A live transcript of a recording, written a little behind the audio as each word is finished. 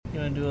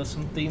to do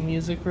some theme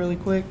music really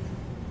quick?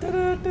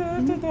 Alright.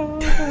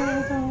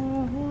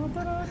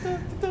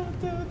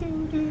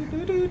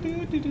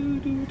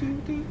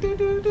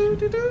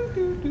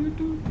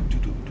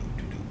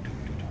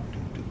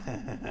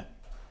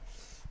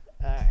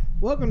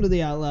 Welcome to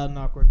the Out Loud and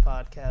Awkward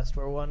podcast,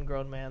 where one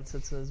grown man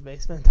sits in his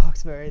basement and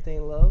talks about everything he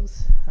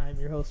loves. I'm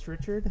your host,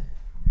 Richard.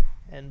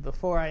 And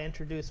before I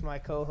introduce my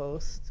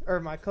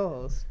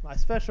my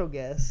special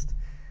guest,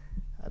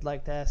 I'd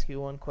like to ask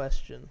you one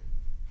question.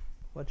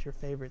 What's your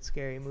favorite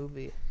scary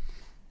movie?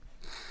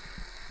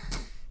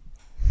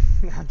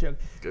 I'm joking.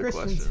 Good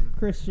question.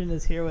 Christian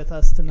is here with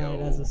us tonight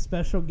as a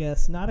special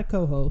guest, not a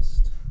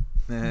co-host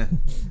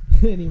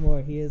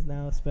anymore. He is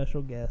now a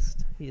special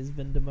guest. He has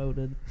been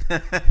demoted.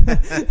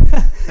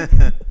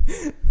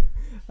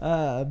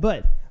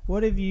 But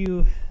what have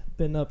you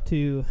been up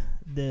to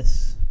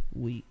this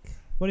week?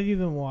 What have you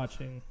been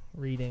watching,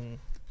 reading,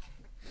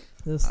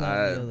 this,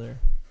 that, and the other?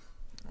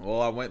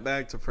 Well, I went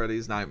back to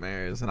Freddy's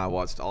Nightmares, and I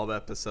watched all the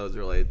episodes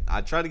related.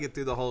 I tried to get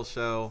through the whole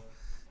show.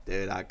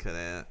 Dude, I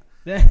couldn't.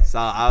 So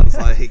I was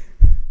like,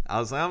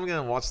 I'm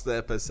going to watch the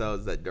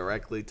episodes that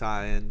directly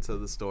tie into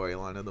the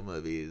storyline of the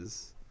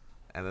movies,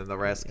 and then the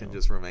rest can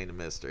just remain a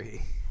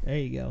mystery. There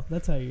you go.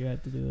 That's how you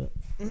had to do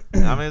it.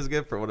 I mean, it was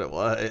good for what it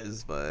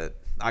was, but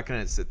I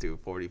couldn't sit through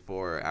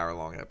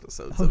 44-hour-long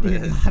episodes of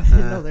it. I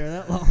didn't know they were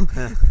that long.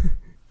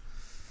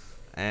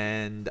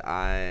 And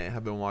I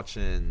have been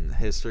watching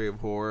History of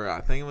Horror. I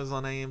think it was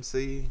on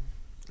AMC.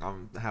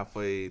 I'm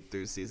halfway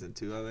through season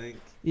 2, I think.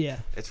 Yeah.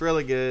 It's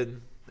really good.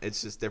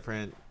 It's just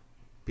different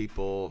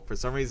people. For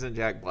some reason,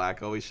 Jack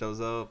Black always shows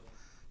up.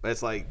 But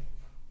it's like,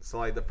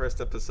 the first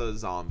episode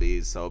is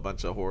zombies. So a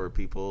bunch of horror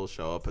people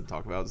show up and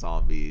talk about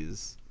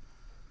zombies.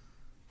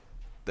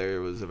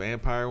 There was a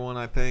vampire one,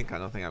 I think. I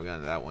don't think I've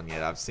gotten to that one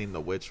yet. I've seen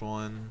the witch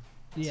one.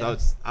 Yeah.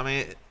 So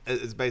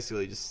it's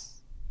basically just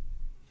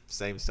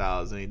same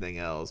style as anything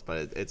else,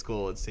 but it's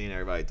cool. It's seeing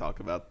everybody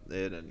talk about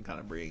it and kind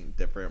of bring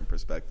different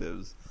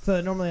perspectives. So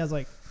it normally has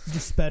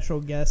just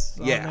special guests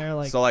on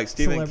there, so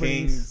Stephen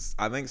King's.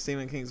 I think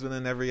Stephen King's been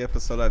in every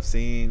episode I've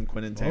seen.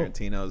 Quentin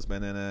Tarantino's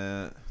been in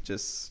it.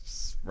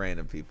 Just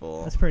random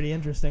people. That's pretty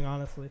interesting,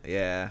 honestly.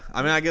 Yeah,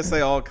 I mean, I guess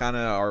they all kind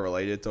of are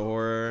related to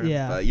horror.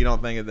 Yeah, but you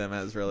don't think of them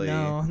as really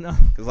no,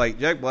 because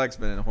Jack Black's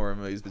been in horror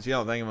movies, but you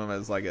don't think of him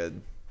as a.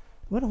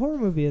 What horror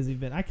movie has he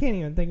been? I can't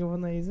even think of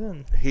one that he's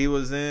in. He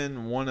was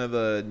in one of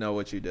the Know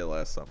What You Did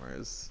Last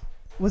Summers.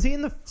 Was he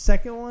in the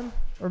second one?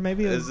 Or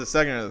maybe it was the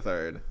second or the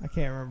third. I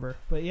can't remember.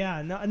 But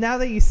yeah, now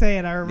that you say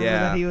it, I remember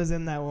that he was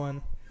in that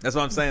one. That's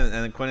what I'm saying. And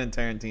then Quentin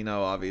Tarantino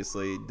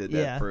obviously did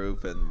that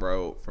proof and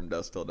wrote From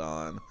Dusk Till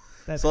Dawn.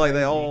 That's so crazy.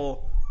 They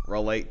all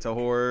relate to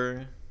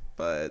horror,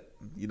 but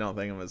you don't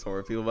think of them as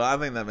horror people. But I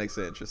think that makes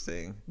it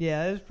interesting.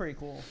 Yeah, it was pretty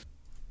cool.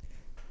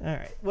 All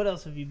right. What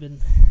else have you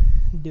been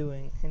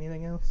doing?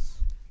 Anything else?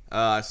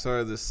 I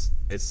started this.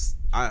 It's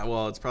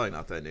probably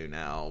not that new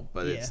now,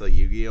 but it's a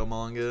Yu-Gi-Oh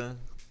manga.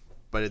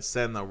 But it's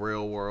set in the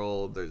real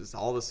world. There's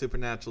all the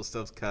supernatural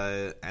stuff's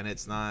cut, and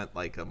it's not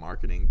like a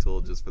marketing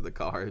tool just for the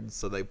cards.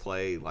 So they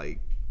play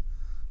like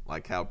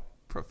how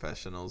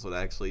professionals would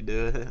actually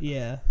do it.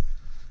 Yeah.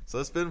 So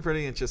it's been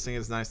pretty interesting.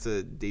 It's nice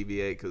to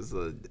deviate because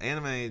the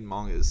anime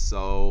manga is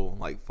so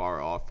far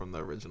off from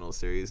the original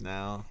series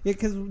now. Yeah,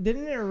 because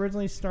didn't it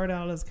originally start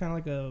out as kind of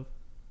like a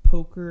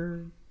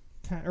poker?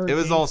 It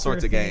was all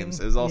sorts of games.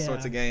 It was all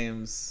sorts of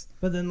games.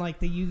 But then,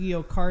 the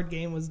Yu-Gi-Oh card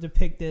game was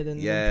depicted, and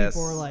then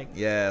people were like,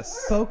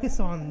 "Yes, focus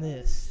on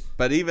this."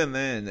 But even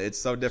then, it's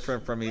so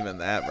different from even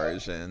that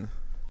version.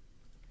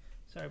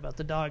 Sorry about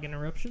the dog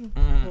interruption.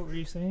 Mm. What were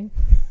you saying?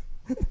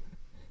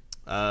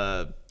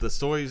 The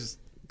stories,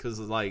 because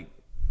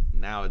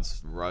now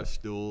it's Rush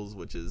Duels,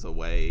 which is a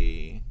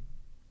way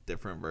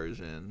different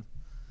version.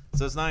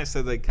 So it's nice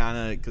that they kind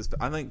of, because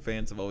I think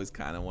fans have always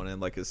kind of wanted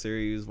a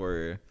series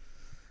where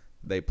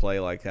they play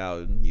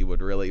how you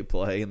would really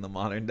play in the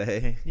modern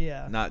day.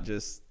 Yeah. Not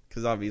just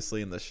because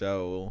obviously in the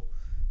show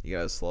you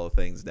gotta slow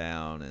things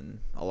down and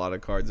a lot of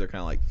cards are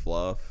kind of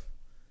fluff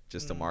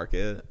just to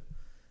market.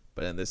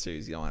 But in this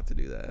series you don't have to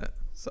do that.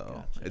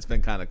 So It's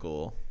been kind of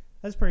cool.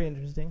 That's pretty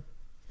interesting.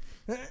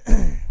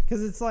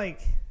 Because it's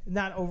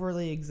not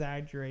overly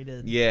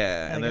exagerated.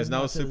 Yeah, and there's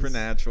no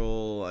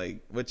supernatural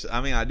which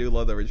I mean I do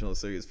love the original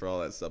series for all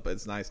that stuff, but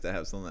it's nice to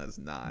have something that's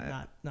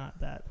not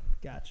that.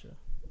 Gotcha.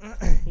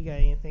 You got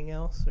anything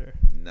else? Or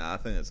I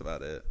think that's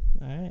about it.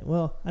 All right.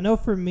 Well, I know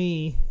for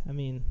me, I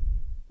mean,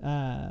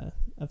 I've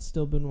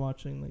still been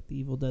watching the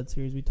Evil Dead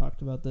series. We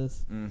talked about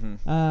this.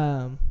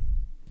 Mm-hmm.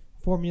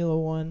 Formula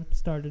One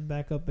started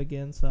back up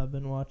again, so I've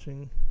been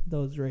watching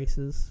those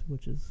races,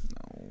 which is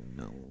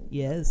no.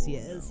 Yes.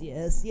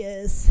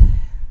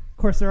 Of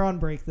course, they're on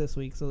break this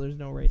week, so there's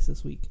no race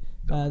this week.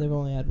 They've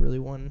only had really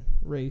one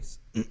race.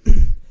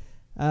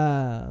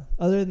 Other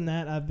than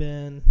that,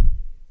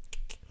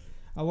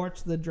 I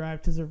watched the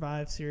Drive to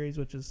Survive series,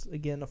 which is,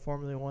 again, a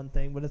Formula One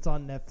thing, but it's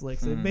on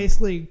Netflix. It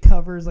basically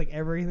covers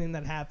everything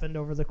that happened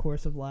over the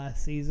course of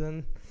last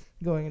season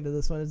going into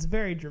this one. It's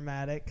very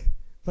dramatic,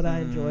 but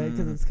I enjoy it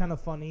because it's kind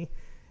of funny.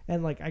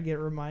 and like I get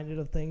reminded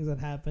of things that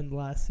happened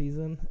last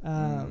season.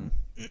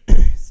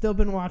 Still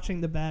been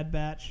watching The Bad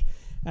Batch,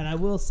 and I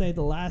will say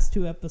the last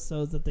 2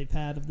 episodes that they've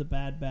had of The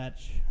Bad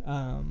Batch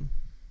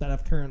that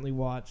I've currently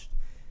watched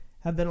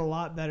have been a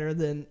lot better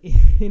than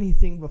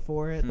anything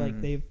before it. Like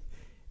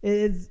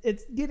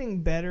it's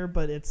getting better,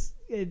 but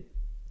it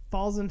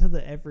falls into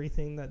the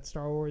everything that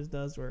Star Wars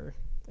does, where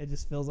it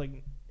just feels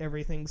like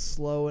everything's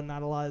slow and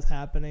not a lot is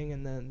happening,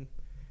 and then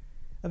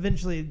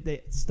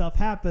eventually stuff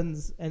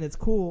happens and it's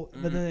cool,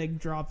 but then it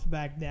drops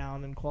back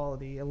down in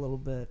quality a little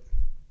bit.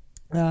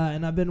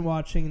 And I've been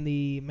watching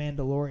The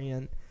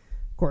Mandalorian.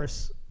 Of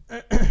course,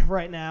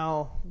 right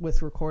now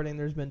with recording,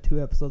 there's been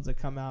 2 episodes that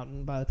come out,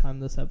 and by the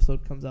time this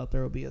episode comes out,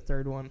 there will be a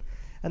 3rd one.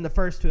 And the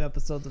first 2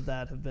 episodes of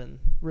that have been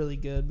really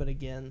good, but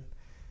again,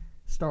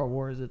 Star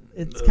Wars,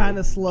 it's kind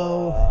of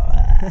slow.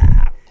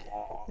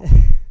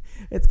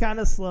 It's kind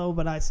of slow,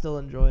 but I still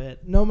enjoy it.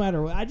 No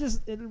matter what, I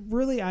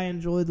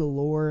enjoy the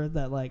lore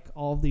that like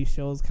all of these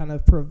shows kind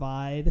of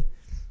provide.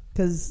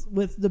 Because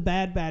with The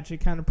Bad Batch, it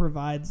kind of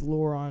provides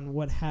lore on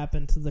what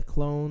happened to the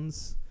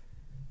clones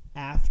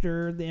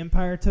after the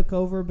Empire took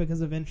over.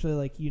 Because eventually,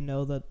 like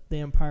that the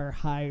Empire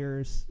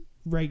hires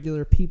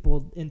regular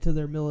people into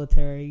their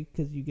military.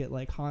 Because you get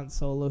like Han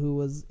Solo, who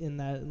was in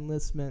that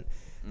enlistment,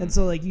 and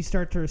so like you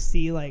start to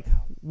see like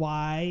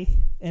why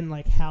and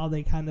like how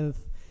they kind of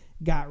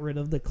got rid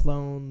of the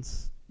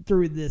clones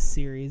through this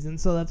series. And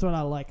so that's what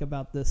I like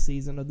about this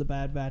season of The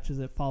Bad Batch, is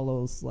it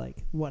follows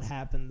like what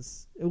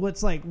happens,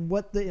 what's like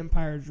what the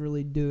Empire is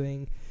really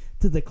doing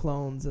to the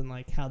clones, and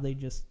like how they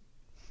just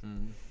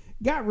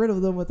got rid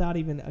of them without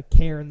even a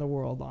care in the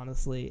world,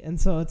 honestly. And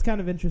so it's kind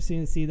of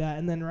interesting to see that.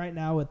 And then right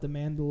now with the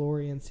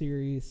Mandalorian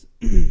series,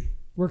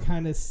 we're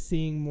kind of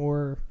seeing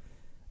more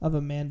of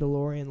a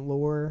Mandalorian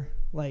lore.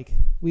 Like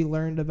we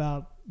learned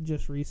about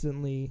just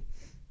recently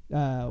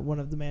one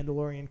of the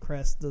Mandalorian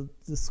crests,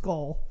 the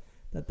skull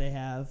that they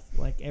have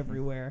like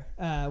everywhere.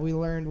 We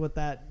learned what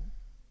that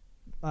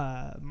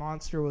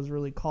monster was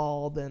really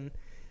called, and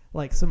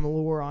like some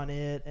lore on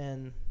it,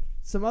 and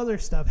some other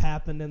stuff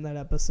happened in that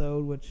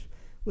episode, which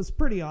was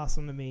pretty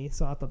awesome to me.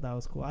 So I thought that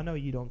was cool. I know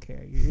you don't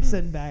care. You're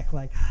sitting back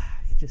like, I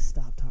could just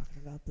stop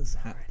talking about this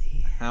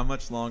already. How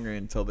much longer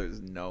until there's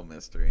no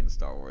mystery in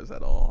Star Wars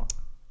at all?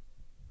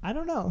 I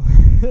don't know.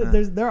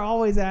 They're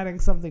always adding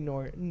something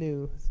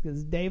new,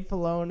 because Dave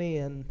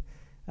Filoni and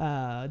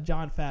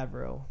Jon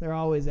Favreau, they're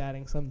always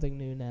adding something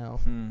new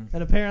now.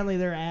 And apparently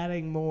they're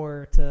adding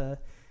more to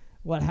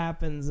what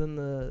happens in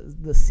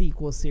the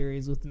sequel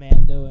series with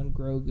Mando and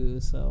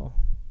Grogu. So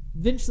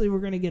eventually we're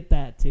going to get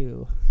that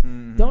too.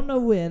 Don't know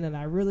when, and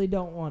I really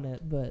don't want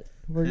it, but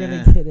we're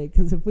going to get it,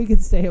 because if we can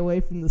stay away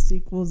from the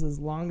sequels as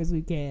long as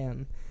we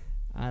can,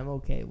 I'm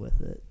okay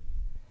with it.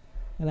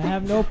 And I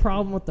have no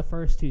problem with the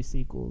first 2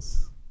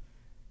 sequels.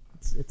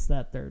 It's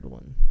that 3rd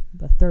one.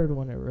 The 3rd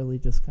one, it really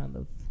just kind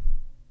of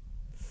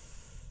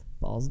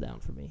falls down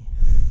for me.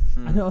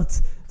 I know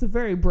it's a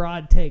very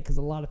broad take, because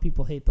a lot of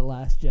people hate The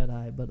Last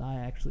Jedi, but I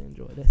actually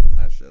enjoyed it.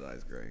 Last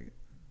Jedi's great.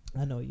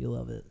 I know you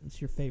love it. It's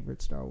your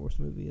favorite Star Wars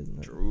movie, isn't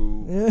it?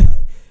 True.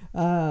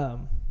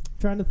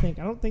 Trying to think.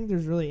 I don't think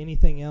there's really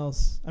anything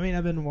else. I mean,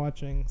 I've been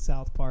watching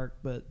South Park,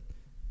 but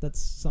that's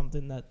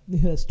something that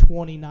has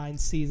 29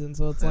 seasons,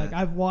 so it's like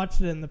I've watched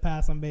it in the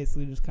past. I'm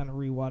basically just kind of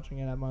rewatching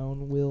it at my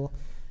own will.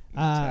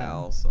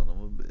 Towel, son of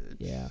a bitch.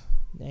 Yeah,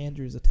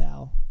 Andrew's a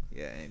towel.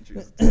 Yeah,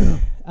 Andrew's a towel.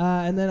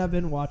 And then I've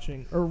been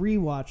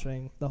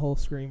rewatching the whole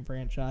Scream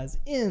franchise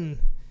in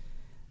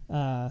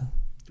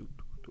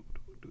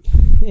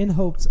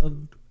hopes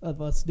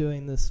of us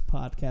doing this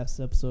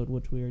podcast episode,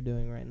 which we are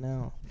doing right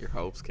now. Your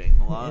hopes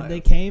came alive. And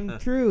they came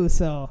true,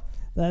 so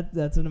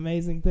that's an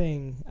amazing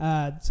thing.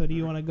 So do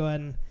you want to go ahead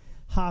and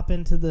hop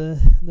into the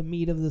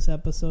meat of this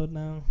episode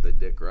now? The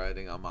dick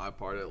riding on my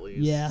part, at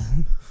least. Yeah.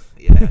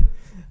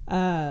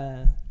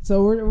 Yeah.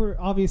 So we're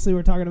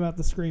obviously talking about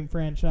the Scream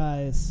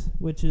franchise,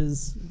 which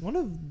is one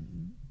of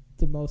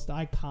the most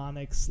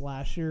iconic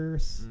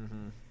slashers.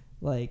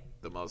 Like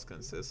the most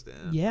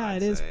consistent. Yeah, I'd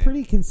it is say.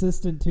 pretty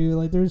consistent too.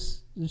 Like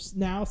there's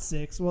now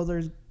 6. Well,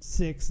 there's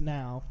 6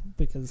 now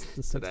because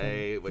the 6th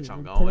today, one, which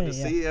I'm going to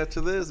see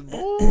after this.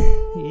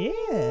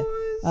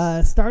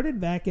 Yeah. Started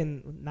back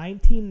in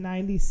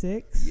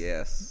 1996.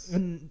 Yes.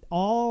 And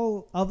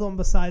all of them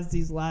besides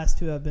these last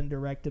 2 have been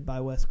directed by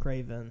Wes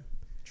Craven.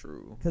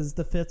 True. Because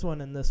the 5th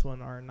one and this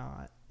one are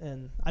not.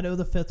 And I know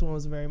the 5th one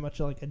was very much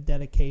like a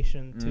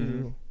dedication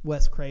to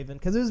Wes Craven,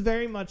 because it was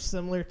very much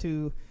similar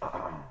to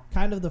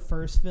kind of the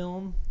first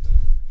film.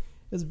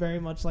 It was very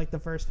much like the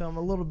first film,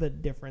 a little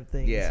bit different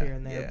things here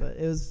and there, but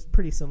it was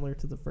pretty similar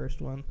to the first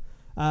one.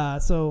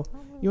 So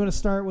you want to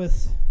start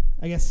with,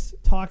 I guess,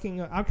 talking.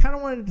 I kind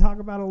of wanted to talk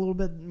about a little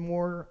bit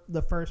more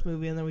the first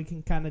movie, and then we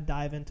can kind of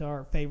dive into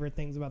our favorite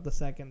things about the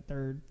 2nd,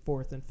 3rd,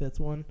 4th, and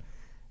 5th one.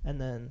 And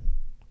then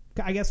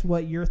I guess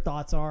what your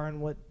thoughts are and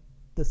what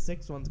the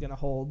 6th one's going to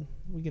hold.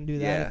 We can do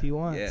that if you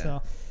want. Yeah.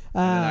 So,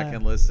 and then I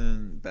can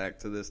listen back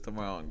to this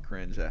tomorrow and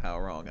cringe at how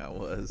wrong I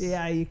was.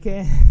 Yeah, you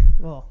can.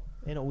 Well,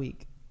 in a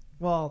week.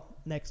 Well,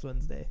 next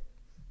Wednesday.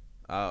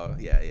 Oh,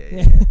 yeah.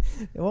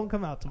 It won't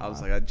come out tomorrow. I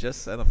was like, I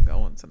just said I'm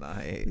going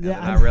tonight. And Yeah,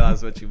 then I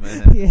realized what you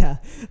meant. Yeah.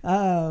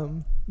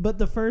 But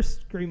the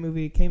first Scream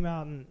movie came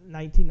out in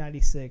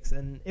 1996,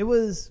 and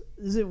is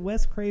it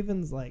Wes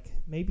Craven's, like,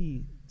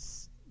 maybe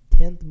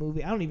 10th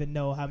movie? I don't even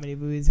know how many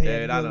movies he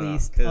had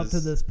released up to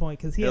this point,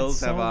 because he Hills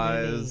had so Have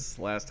many. Eyes,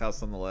 Last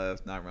House on the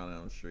Left, Nightmare on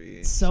Elm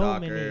Street, So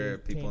Shocker, many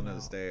People came Under the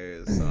out.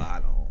 Stairs, so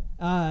I don't.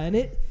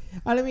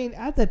 I mean,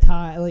 at the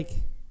time, like,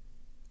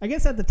 I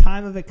guess at the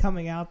time of it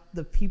coming out,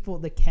 the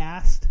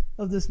cast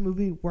of this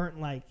movie weren't,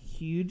 like,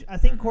 huge. I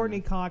think Courtney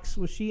Cox,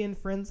 was she in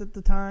Friends at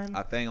the time?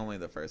 I think only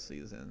the first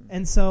season.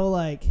 And so,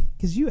 like,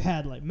 because you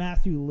had, like,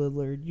 Matthew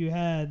Lillard, you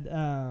had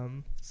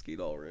Skeet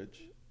Ulrich.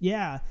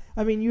 Yeah,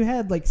 I mean, you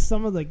had, like,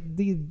 some of, like,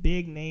 these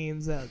big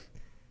names that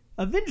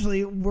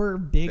eventually were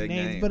big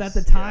names, but at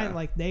the time,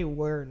 like, they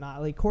were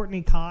not. Like,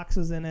 Courtney Cox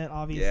was in it,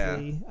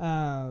 obviously.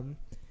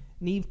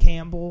 Neve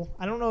Campbell.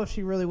 I don't know if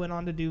she really went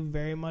on to do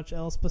very much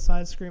else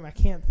besides Scream. I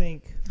can't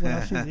think what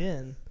else she's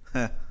in.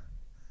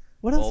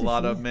 What else? A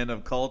lot of Men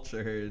of Culture.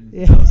 And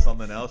Yeah.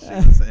 something else she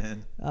was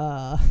in.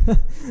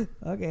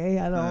 Okay,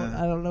 I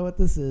don't know what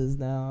this is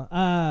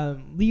now.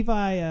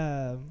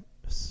 Levi.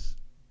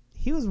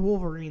 He was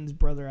Wolverine's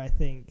brother, I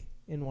think,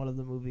 in one of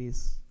the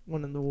movies.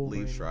 One of the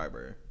Wolverine. Lee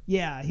Schreiber.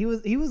 Yeah, he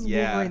was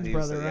Wolverine's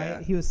brother, right?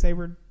 Yeah. He was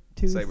Sabretooth.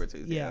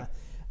 Sabretooth, yeah.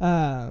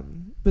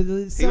 But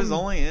he was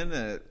only in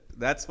it.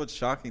 That's what's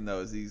shocking,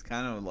 though, is he's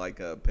kind of like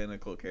a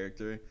pinnacle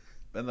character.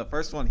 But in the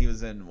first one, he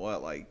was in,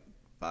 what, like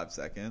 5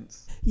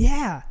 seconds?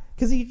 Yeah,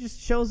 because he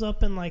just shows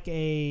up in, like,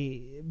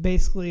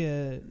 basically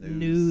a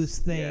news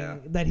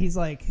thing that he's,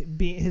 like,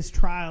 his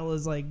trial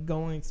is, like,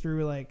 going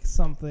through, like,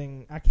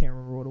 something. I can't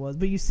remember what it was.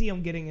 But you see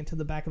him getting into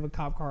the back of a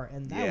cop car,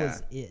 and that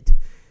was it.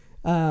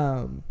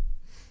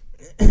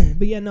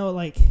 But, yeah, no,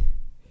 like...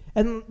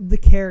 And the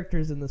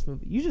characters in this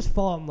movie, you just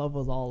fall in love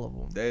with all of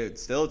them. Dude,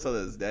 still to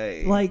this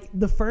day. Like,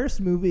 the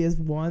first movie is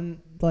one,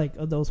 like,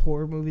 of those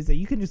horror movies that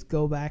you can just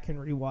go back and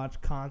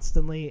rewatch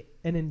constantly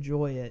and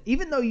enjoy it.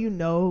 Even though you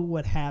know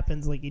what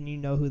happens, like, and you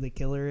know who the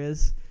killer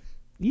is.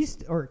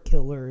 Or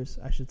killers,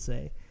 I should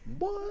say.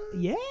 What?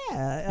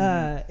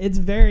 Yeah. It's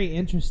very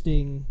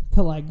interesting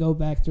to, like, go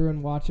back through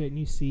and watch it, and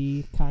you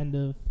see kind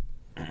of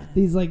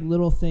these, like,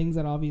 little things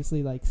that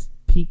obviously, like,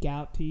 peek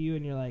out to you,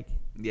 and you're like...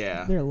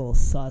 Yeah. They're a little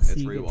sus. It's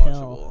you can rewatchable.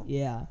 tell.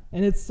 Yeah.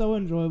 And it's so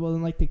enjoyable.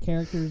 And, like, the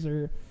characters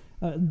are...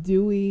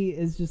 Dewey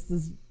is just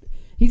this...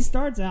 He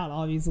starts out,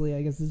 obviously,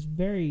 I guess, this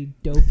very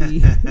dopey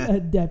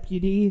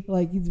deputy.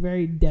 Like, he's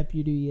very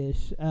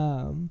deputy-ish.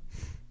 And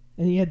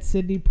you had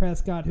Sidney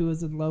Prescott, who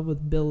was in love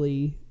with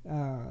Billy.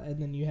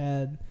 And then you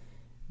had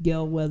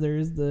Gail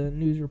Weathers, the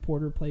news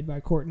reporter, played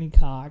by Courtney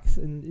Cox.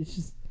 And it's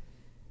just...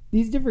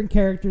 These different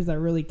characters that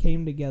really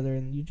came together,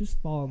 and you just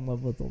fall in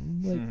love with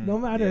them. Like, no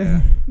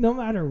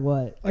matter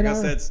what. Like I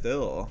said, they're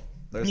still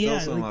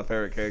some of my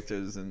favorite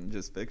characters in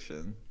just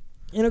fiction.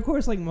 And of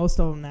course, like, most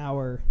of them now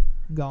are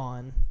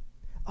gone.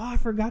 Oh, I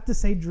forgot to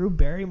say Drew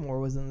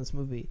Barrymore was in this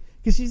movie,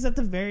 because she's at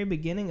the very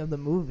beginning of the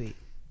movie.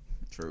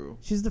 True.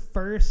 She's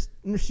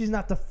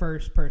not the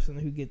first person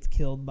who gets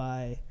killed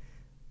by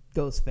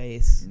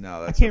Ghostface.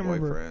 No, that's her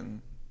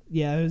boyfriend.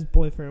 Yeah, his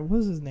boyfriend. What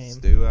was his name?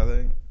 Stu, I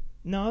think.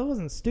 No, it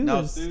wasn't Stu.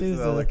 No, Stu's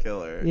the other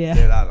killer. Yeah.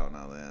 Dude, I don't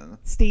know then.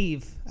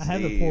 Steve. I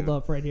have it pulled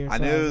up right here. I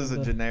knew it was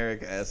a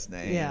generic S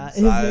name. Yeah,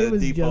 his name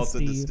was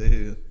defaulted just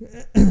to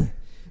Steve.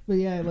 But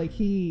yeah, like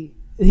he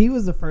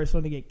was the first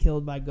one to get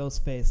killed by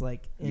Ghostface,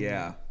 like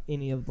in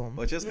any of them.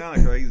 Which is kind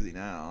of crazy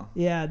now.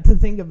 Yeah, to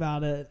think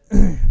about it.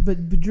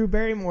 But Drew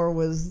Barrymore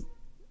was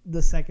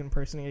the second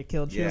person to get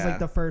killed. She was like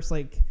the first,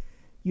 like,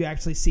 you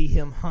actually see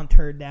him hunt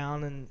her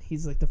down, and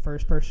he's like the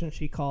first person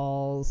she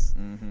calls.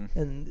 Mm-hmm.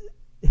 And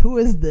who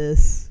is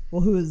this?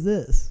 Well, who is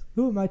this?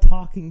 Who am I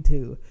talking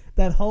to?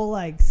 That whole,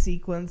 like,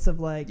 sequence of,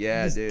 like,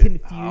 just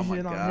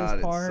confusion on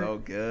his part. It's so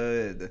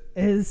good.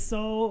 It is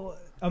so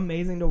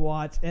amazing to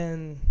watch.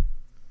 And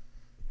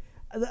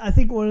I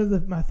think one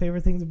of my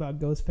favorite things about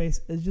Ghostface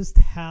is just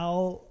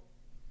how...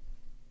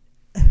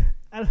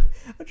 I'm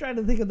trying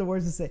to think of the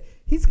words to say.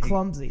 He's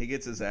clumsy. He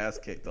gets his ass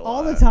kicked a lot.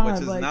 All the time.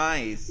 Which is like,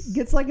 nice.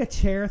 Gets, like, a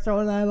chair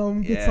thrown at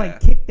him. Gets, like,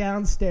 kicked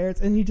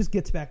downstairs. And he just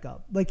gets back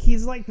up. Like,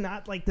 he's, like,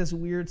 not, like, this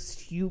weird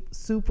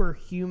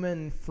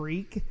superhuman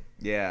freak.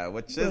 Yeah,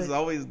 which is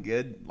always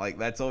good. Like,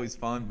 that's always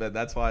fun. But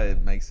that's why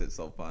it makes it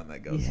so fun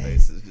that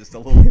Ghostface is just a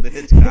little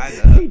bitch, kind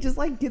of. He just,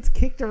 like, gets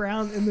kicked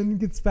around and then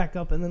gets back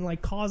up. And then,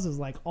 like, causes,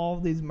 like, all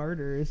of these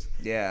murders.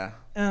 Yeah.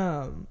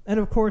 And,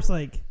 of course,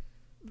 like...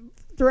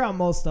 Throughout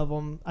most of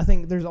them, I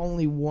think there's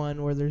only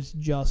one where there's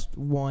just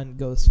one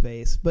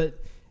Ghostface.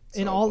 But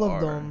in all of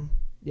them,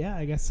 yeah,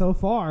 I guess so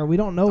far. We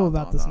don't know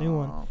about this new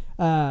one.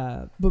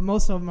 But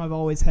most of them I've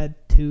always had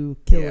two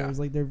killers.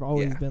 Like, there've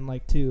always been,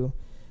 like, two.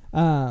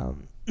 But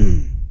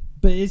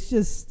it's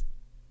just...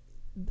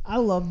 I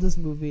love this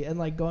movie. And,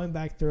 like, going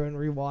back through and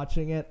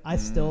rewatching it, I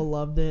still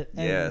loved it.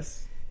 And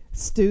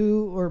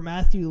Stu, or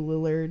Matthew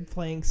Lillard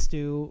playing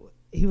Stu,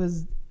 he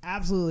was...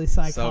 absolutely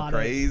psychotic. So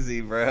crazy,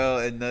 bro.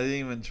 And doesn't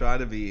even try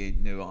to be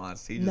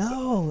nuanced. He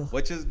just,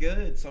 which is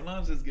good.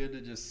 Sometimes it's good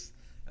to just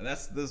And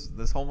that's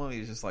this whole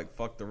movie is just like,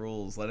 fuck the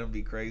rules. Let him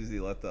be crazy.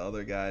 Let the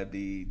other guy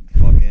be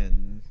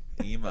fucking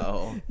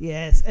emo.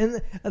 Yes,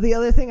 and the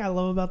other thing I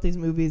love about these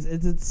movies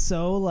is it's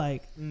so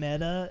like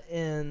meta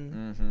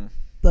in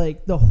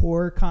like the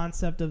horror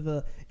concept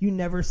of you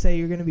never say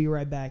you're gonna be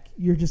right back.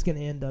 You're just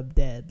gonna end up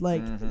dead.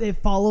 Like it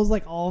follows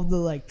like all of the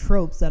like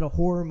tropes that a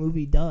horror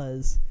movie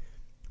does,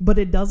 but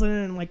it does it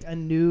in like a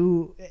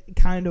new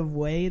kind of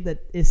way that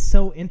is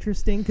so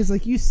interesting because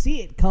like you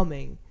see it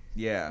coming.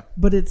 Yeah.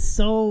 But it's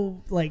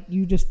so, like,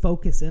 you just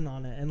focus in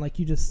on it and, like,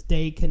 you just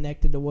stay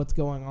connected to what's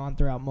going on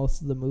throughout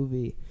most of the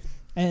movie.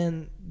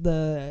 And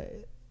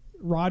the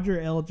Roger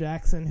L.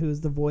 Jackson, who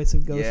is the voice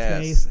of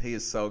Ghostface. Yes, he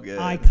is so good.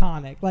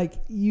 Iconic. Like,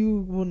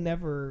 you will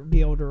never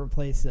be able to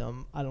replace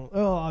him.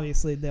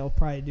 Obviously, they'll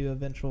probably do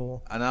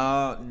eventual.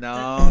 No.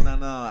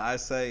 I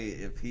say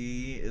if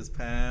he is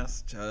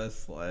passed,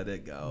 just let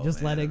it go.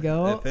 Just let it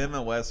go? If him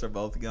and Wes are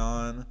both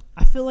gone,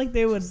 I feel like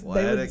they would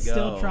go.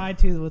 still try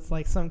to with,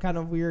 like, some kind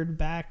of weird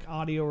back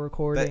audio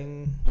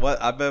recording.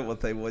 I bet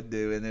what they would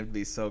do, and it'd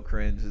be so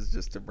cringe, is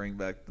just to bring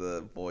back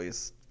the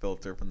voice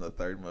filter from the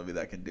third movie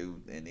that can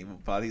do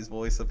anybody's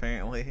voice,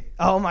 apparently.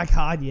 Oh my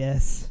god,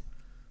 yes.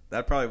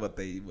 That's probably what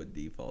they would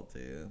default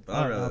to. But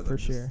I'd rather for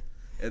sure.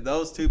 And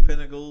those two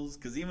pinnacles,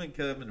 because even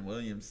Kevin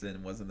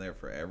Williamson wasn't there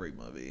for every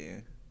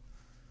movie.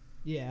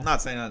 Yeah. I'm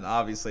not saying that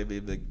obviously it'd be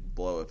a big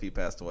blow if he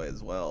passed away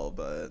as well,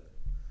 but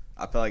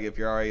I feel like if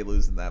you're already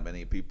losing that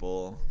many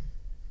people,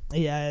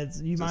 yeah,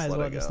 you might as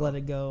well just let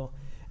it go.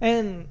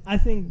 And I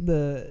think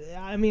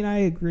I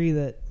agree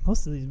that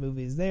most of these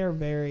movies, they are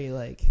very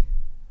like,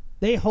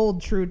 they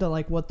hold true to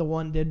like what the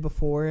one did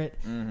before it.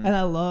 And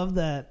I love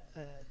that.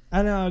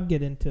 I know I'll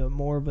get into it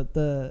more, but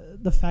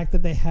the fact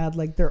that they had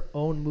like their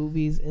own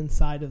movies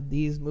inside of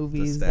these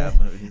movies, the stab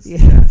movies,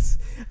 yes,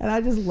 and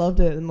I just loved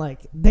it. And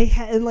like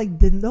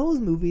those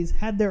movies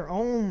had their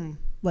own,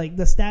 like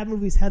the stab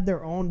movies had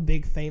their own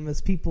big famous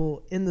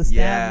people in the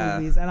stab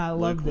movies, and I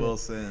loved Luke it.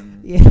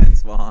 Wilson, yeah,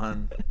 Vince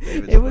Vaughn,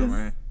 David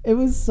Schwimmer. It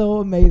was so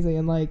amazing,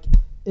 and like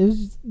it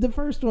was just, the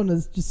first one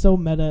is just so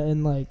meta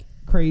and like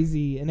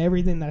crazy, and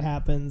everything that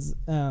happens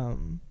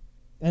and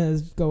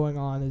is going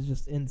on is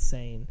just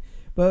insane.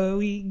 But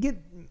we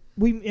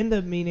end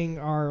up meeting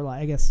our,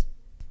 like, I guess,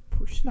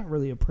 she's not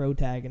really a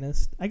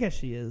protagonist. I guess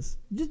she is.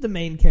 Just the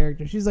main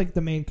character. She's like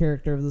the main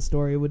character of the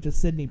story, which is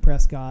Sidney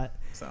Prescott.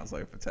 Sounds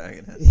like a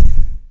protagonist.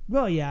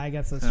 Well, yeah, I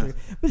guess that's true.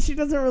 But she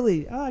doesn't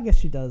really, I guess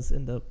she does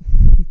end up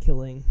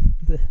killing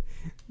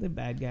the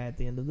bad guy at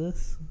the end of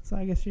this. So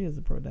I guess she is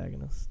a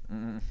protagonist.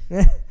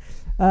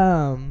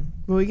 But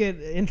we get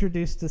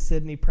introduced to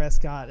Sidney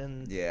Prescott,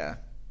 and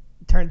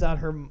turns out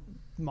her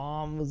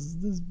mom was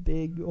this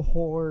big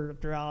whore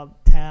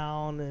throughout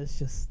town. It's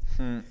just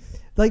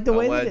like the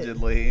way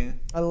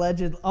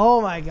alleged. Oh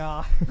my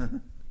god.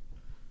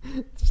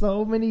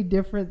 So many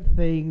different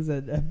things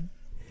that have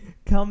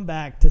come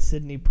back to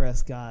Sidney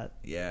Prescott.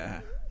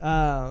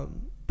 But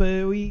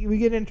we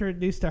get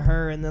introduced to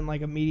her, and then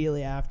like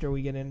immediately after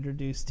we get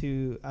introduced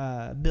to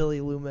Billy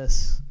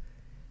Loomis,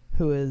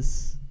 who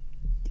is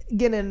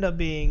gonna end up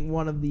being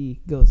one of the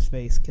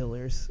Ghostface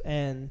killers.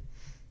 And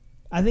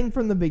I think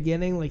from the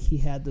beginning, like, he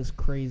had this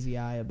crazy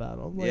eye about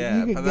him.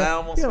 Like, but that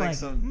almost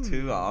makes him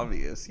too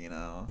obvious, you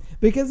know?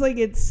 Because, like,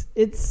 it's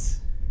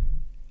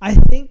I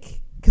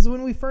think, because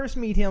when we first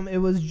meet him, it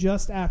was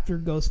just after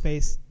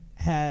Ghostface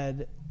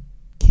had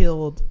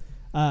killed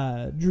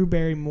Drew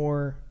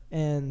Barrymore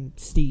and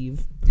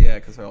Steve. Yeah,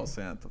 because they're all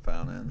sitting at the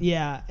fountain.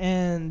 Yeah,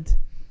 and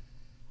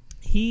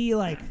he,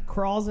 like,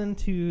 crawls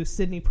into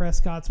Sidney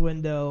Prescott's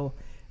window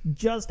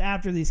just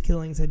after these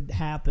killings had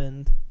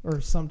happened,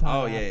 or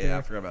sometime after. Yeah,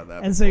 I forgot about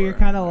that. And so you're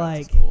kind of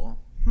like,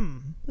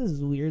 this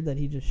is weird that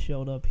he just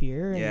showed up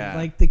here. And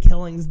like the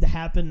killings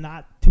happened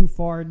not too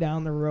far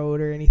down the road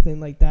or anything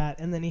like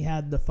that. And then he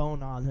had the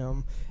phone on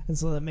him, and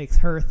so that makes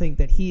her think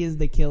that he is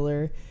the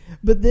killer.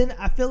 But then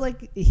I feel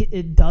like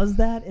it does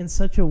that in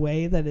such a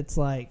way that it's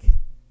like,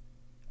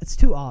 it's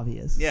too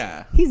obvious.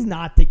 Yeah. He's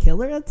not the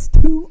killer. That's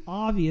too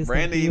obvious.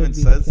 Brandy even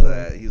says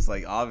that. He's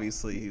like,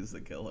 obviously he's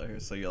the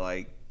killer. So you're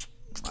like,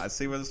 I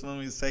see where this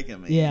movie's taking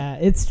me. Yeah,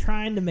 it's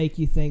trying to make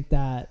you think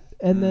that.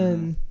 And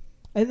then,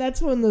 and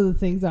that's one of the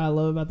things that I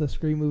love about the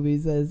Scream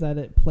movies, is that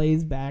it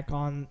plays back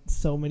on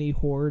so many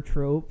horror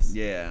tropes.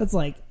 Yeah. It's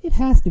like, it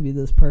has to be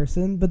this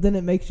person, but then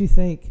it makes you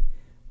think,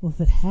 well, if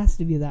it has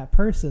to be that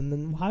person,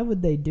 then why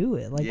would they do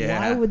it? Like,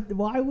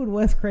 why would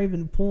Wes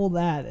Craven pull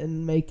that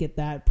and make it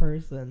that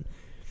person?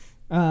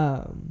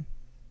 But,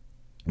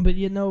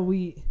 you know,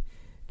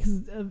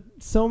 because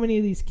so many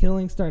of these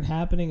killings start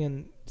happening,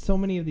 and so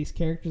many of these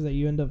characters that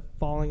you end up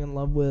falling in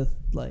love with,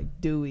 like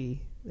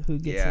Dewey, who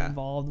gets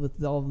involved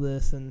with all of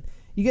this, and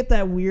you get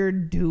that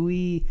weird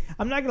Dewey.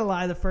 I'm not gonna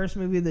lie, the first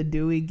movie, the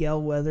Dewey Gail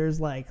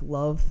Weathers like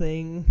love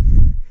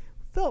thing,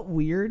 felt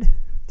weird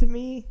to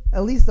me,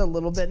 at least a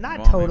little bit,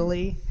 not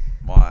totally.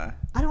 Why?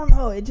 I don't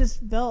know. It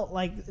just felt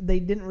like they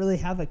didn't really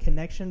have a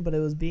connection, but it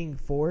was being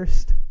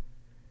forced.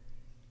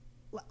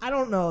 I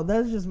don't know.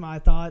 That's just my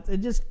thoughts. It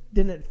just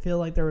didn't feel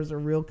like there was a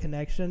real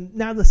connection.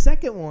 Now, the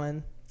second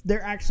one,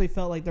 there actually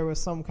felt like there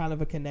was some kind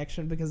of a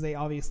connection because they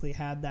obviously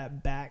had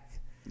that back,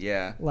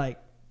 like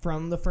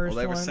from the first one.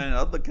 Well, they were setting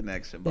up the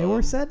connection. They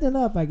were setting it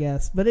up, I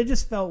guess, but it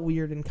just felt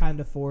weird and kind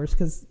of forced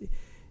because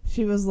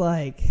she was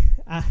like,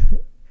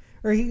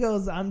 or he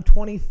goes, I'm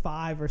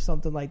 25 or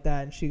something like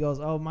that, and she goes,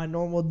 oh, my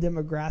normal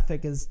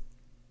demographic is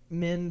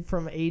men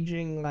from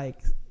aging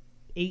like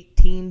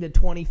 18 to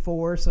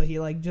 24, so he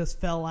like just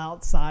fell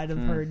outside of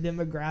her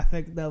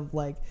demographic of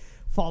like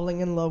falling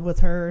in love with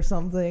her or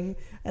something.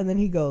 And then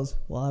he goes,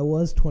 well, I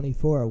was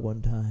 24 at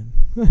one time.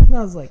 And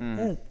I was like,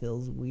 that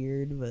feels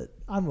weird, but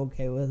I'm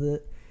okay with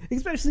it,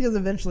 especially because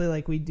eventually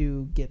like we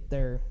do get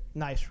their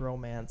nice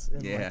romance in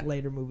like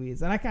later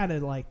movies, and I kind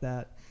of like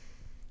that.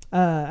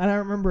 And I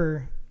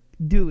remember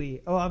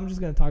Dewey. Oh, I'm just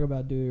going to talk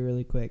about Dewey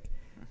really quick.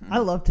 I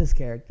loved his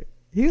character.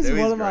 He was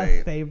one of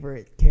my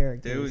favorite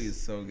characters. Dewey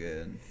is so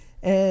good.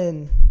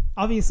 And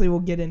obviously we'll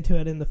get into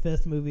it in the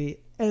 5th movie.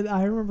 And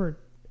I remember,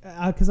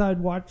 because I would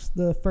watch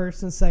the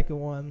 1st and 2nd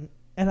one,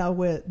 and I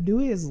went,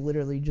 Dewey is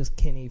literally just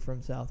Kenny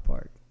from South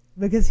Park.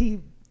 Because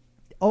he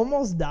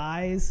almost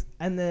dies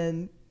and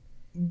then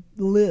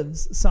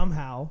lives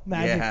somehow,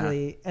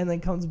 magically, and then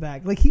comes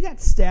back. Like, he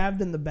got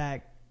stabbed in the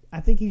back. I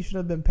think he should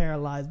have been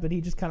paralyzed, but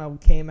he just kind of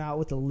came out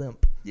with a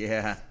limp.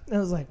 Yeah. And I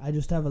was like, I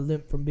just have a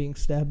limp from being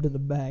stabbed in the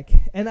back.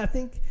 And I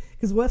think,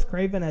 because Wes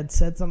Craven had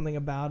said something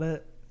about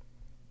it,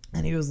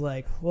 and he was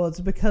like, well,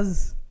 it's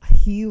because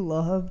he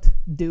loved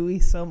Dewey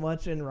so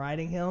much in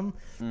writing him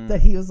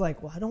that he was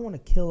like, well, I don't want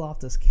to kill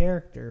off this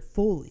character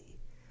fully.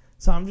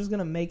 So I'm just going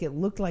to make it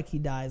look like he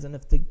dies. And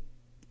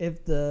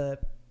if the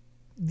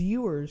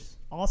viewers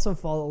also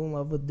fall in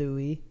love with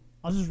Dewey,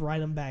 I'll just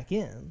write him back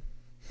in.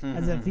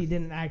 As if he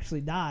didn't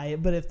actually die.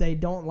 But if they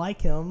don't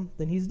like him,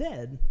 then he's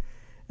dead.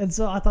 And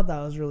so I thought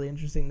that was really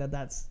interesting that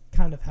that's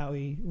kind of how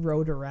he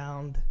wrote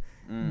around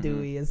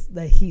Dewey, is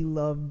that he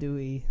loved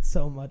Dewey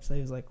so much that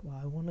he was like, well,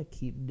 I want to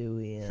keep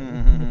Dewey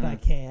in if I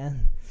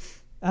can.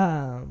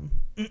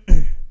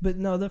 But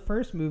no, the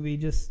first movie,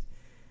 just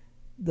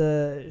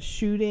the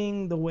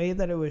shooting, the way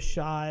that it was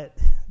shot,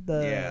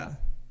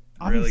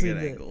 really good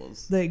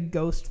angles. The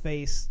ghost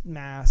face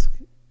mask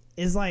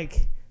is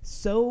like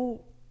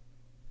so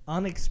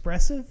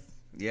unexpressive.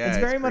 It's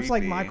very much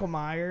like Michael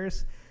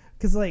Myers,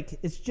 because like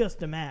it's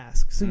just a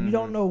mask, so you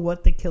don't know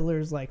what the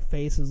killer's like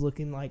face is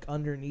looking like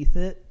underneath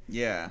it.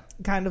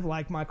 Kind of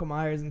like Michael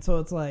Myers. And so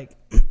it's like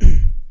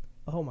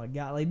oh my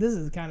god, like this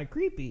is kind of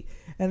creepy.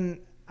 And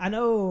I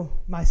know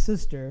my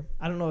sister,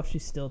 I don't know if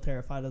she's still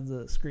terrified of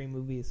the Scream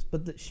movies,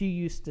 but she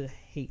used to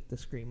hate the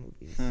Scream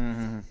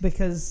movies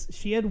because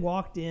she had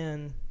walked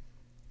in,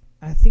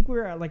 I think we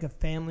were at like a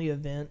family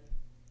event,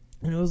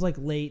 and it was like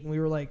late, and we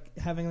were like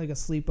having like a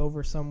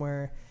sleepover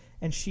somewhere,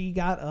 and she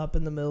got up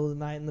in the middle of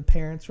the night, and the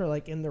parents were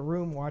like in the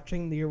room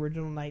watching the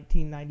original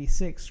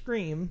 1996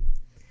 Scream,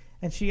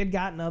 and she had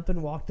gotten up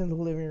and walked into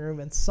the living room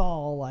and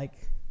saw like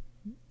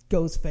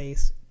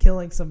Ghostface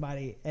killing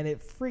somebody, and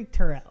it freaked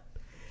her out.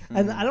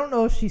 And I don't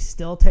know if she's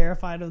still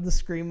terrified of the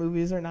Scream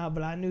movies or not,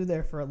 but I knew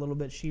there for a little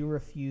bit she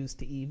refused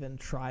to even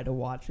try to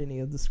watch any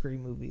of the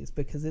Scream movies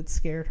because it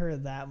scared her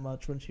that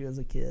much when she was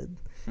a kid.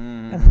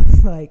 And I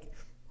was like,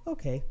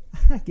 okay,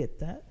 I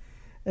get that.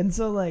 And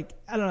so, like,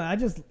 I don't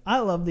know, I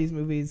love these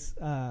movies,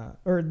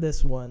 or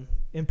this one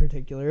in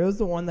particular. It was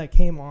the one that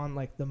came on,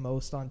 like, the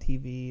most on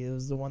TV. It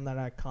was the one that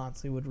I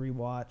constantly would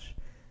rewatch.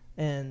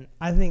 And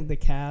I think the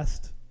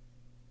cast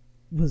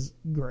was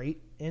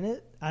great in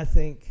it. I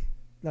think,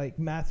 like,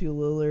 Matthew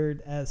Lillard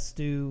as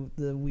Stu,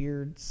 the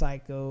weird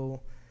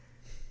psycho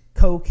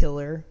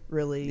co-killer,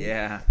 really.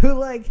 Yeah. Who,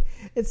 like,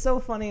 it's so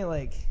funny,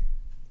 like,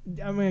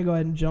 I'm going to go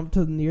ahead and jump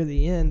to near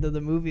the end of the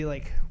movie,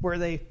 like, where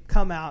they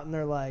come out and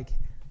they're like,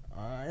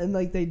 and,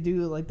 like, they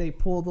do, like, they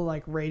pull the,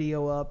 like,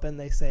 radio up and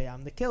they say,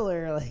 I'm the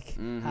killer. Like,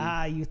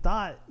 you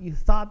thought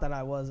that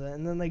I wasn't.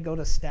 And then they go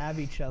to stab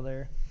each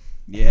other.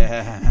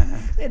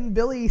 Yeah. And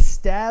Billy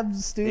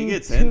stabs Stu. He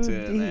gets into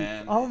it,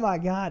 man. Oh, my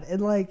God.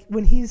 And, like,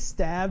 when he's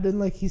stabbed and,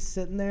 like, he's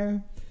sitting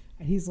there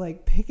and he's,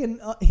 like, picking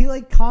up. He,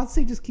 like,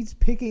 constantly just keeps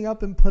picking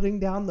up and putting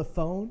down the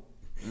phone.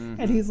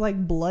 And he's,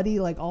 like, bloody,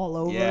 like, all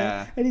over.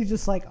 Yeah. And he's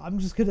just like, I'm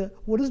just going to,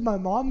 what is my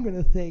mom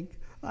going to think?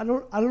 I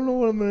don't know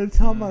what I'm going to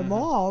tell my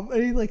mom.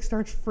 And he, like,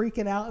 starts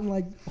freaking out and,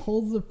 like,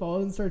 holds the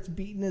phone and starts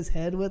beating his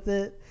head with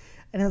it.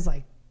 And it's,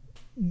 like,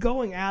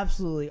 going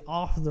absolutely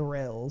off the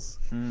rails.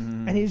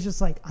 And he's just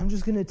like, I'm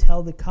just going to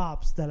tell the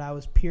cops that I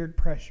was peer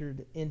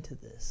pressured into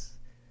this.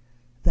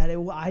 That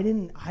I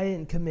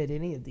didn't commit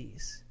any of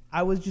these.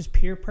 I was just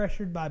peer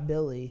pressured by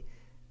Billy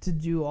to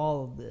do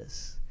all of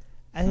this.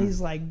 And he's,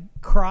 like,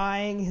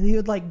 crying. He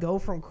would, like, go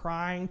from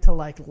crying to,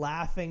 like,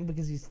 laughing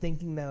because he's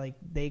thinking that, like,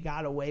 they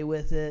got away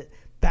with it,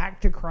 back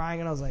to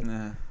crying. And I was like,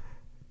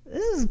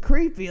 this is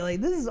creepy.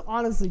 Like, this is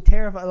honestly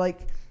terrifying.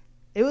 Like,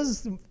 it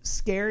was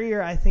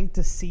scarier, I think,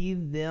 to see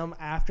them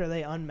after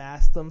they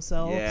unmasked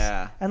themselves.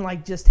 Yeah. And,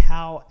 like, just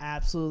how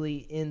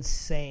absolutely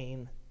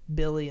insane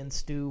Billy and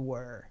Stu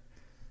were.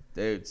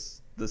 Dude,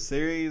 the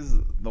series,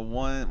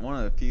 one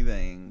of the few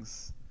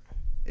things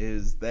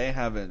is they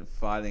have been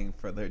fighting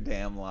for their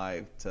damn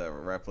life to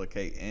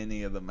replicate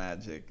any of the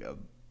magic of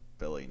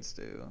villains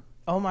do.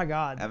 Oh my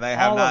God. And they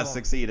have not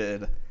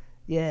succeeded.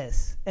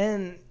 Yes.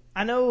 And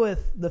I know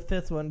with the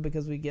fifth one,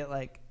 because we get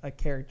like a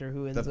character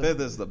who ends up... The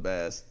fifth is the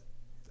best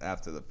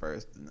after the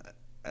first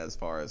as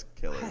far as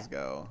killers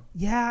go.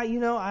 Yeah,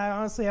 I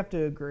honestly have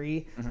to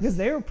agree because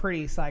they were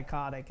pretty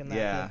psychotic in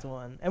that fifth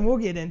one. And we'll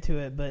get into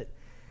it, but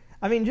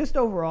I mean, just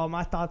overall,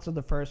 my thoughts of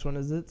the first one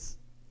is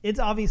it's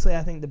obviously,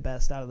 I think, the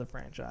best out of the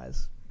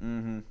franchise.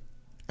 Mm-hmm.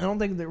 I don't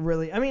think that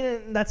really... I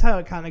mean, that's how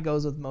it kind of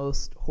goes with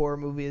most horror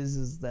movies,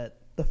 is that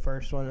the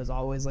first one is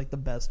always like the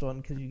best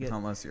one because you get...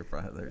 Unless you're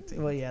Friday the 13th.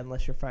 Well, yeah,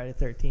 unless you're Friday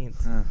the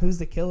 13th. Who's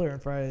the killer in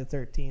Friday the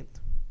 13th?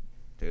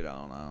 Dude, I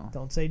don't know.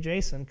 Don't say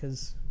Jason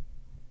because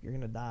you're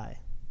going to die.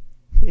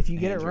 If you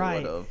get it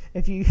right,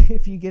 if you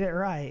get it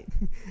right,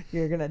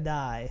 you're gonna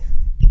die.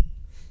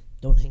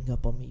 Don't hang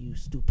up on me, you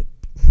stupid.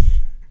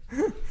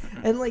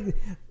 And like,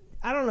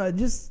 I don't know,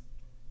 just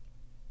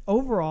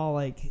overall,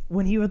 like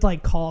when he would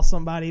like call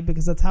somebody,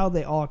 because that's how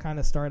they all kind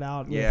of start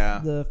out. Yeah.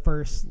 With the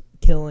first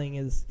killing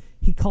is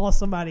he calls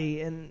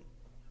somebody and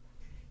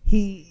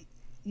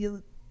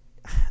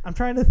I'm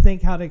trying to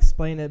think how to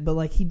explain it, but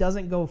like he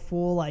doesn't go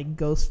full like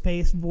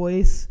Ghostface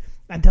voice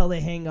until they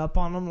hang up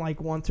on him like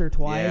once or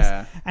twice,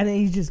 and then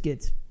he just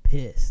gets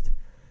pissed,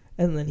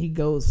 and then he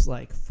goes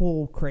like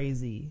full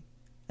crazy,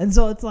 and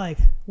so it's like,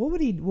 what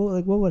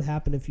would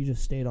happen if you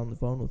just stayed on the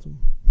phone with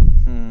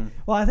him?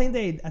 Well, I think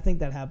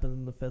that happened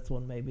in the fifth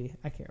one, maybe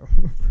I can't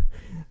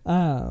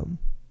remember,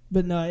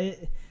 but no,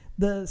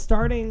 the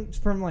starting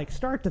from like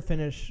start to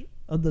finish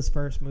of this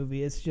first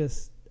movie, it's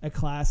just a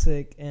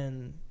classic,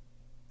 and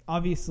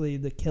obviously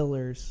the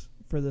killers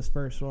for this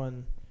first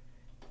one,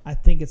 I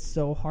think it's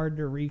so hard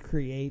to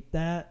recreate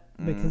that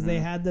because they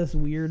had this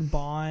weird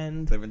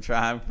bond. They've been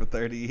trying for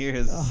 30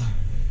 years. Oh,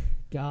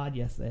 God,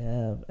 yes, they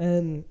have.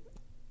 And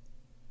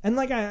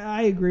like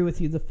I agree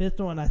with you. The fifth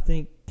one, I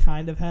think,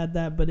 kind of had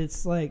that, but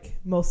it's like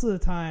most of the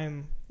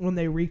time when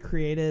they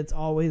recreate it, it's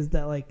always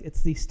that like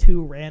it's these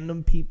two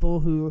random people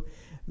who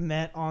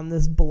met on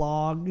this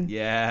blog.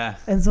 Yeah.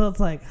 And so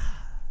it's like,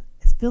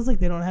 it feels like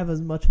they don't have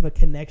as much of a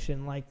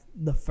connection like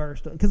the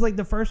first one. Because like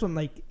the first one,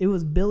 like it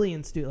was Billy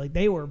and Stu. Like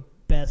they were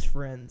best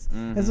friends.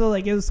 And so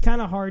like it was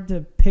kind of hard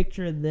to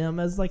picture them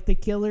as like the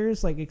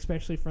killers, like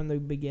especially from the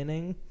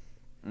beginning.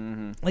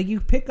 Like you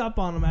pick up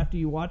on them after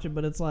you watch it,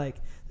 but it's like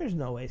there's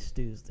no way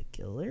Stu's the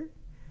killer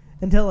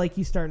until like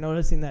you start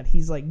noticing that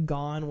he's like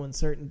gone when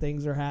certain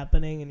things are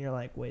happening, and you're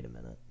like, wait a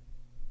minute.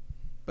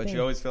 But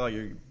you always feel like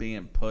you're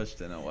being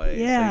pushed in a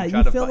way. Yeah, so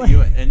you feel like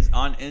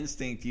on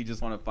instinct you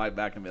just want to fight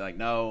back and be like,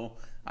 no,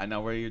 I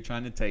know where you're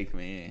trying to take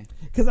me.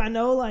 Because I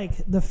know like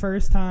the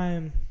first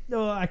time,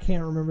 I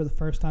can't remember the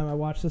first time I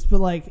watched this,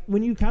 but like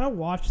when you kind of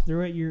watch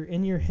through it, you're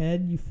in your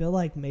head, you feel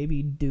like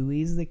maybe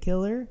Dewey's the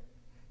killer.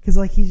 Because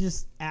like he's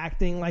just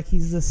acting like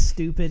he's this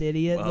stupid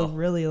idiot, but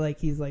really like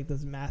he's like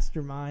this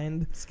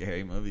mastermind.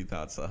 Scary movie,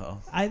 thought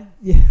so. I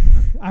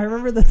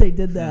remember that they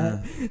did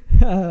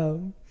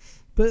that.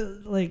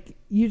 But like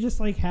you just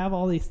like have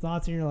all these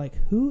thoughts and you're like,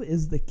 who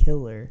is the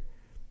killer?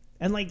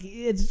 And like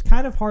it's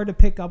kind of hard to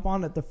pick up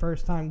on it the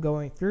first time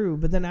going through,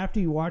 but then after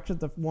you watch it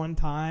the one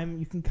time,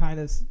 you can kind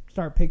of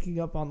start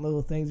picking up on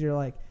little things. You're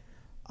like,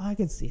 oh, I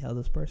can see how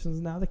this person's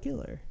now the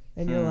killer,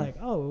 and you're like,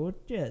 oh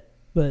shit.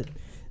 But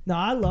no,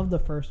 I love the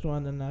first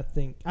one, and I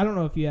don't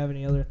know if you have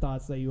any other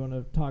thoughts that you want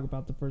to talk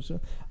about the first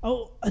one.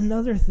 Oh,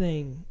 another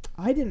thing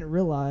I didn't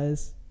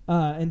realize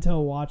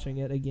until watching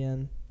it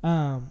again.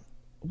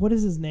 What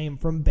is his name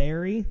from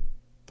Barry?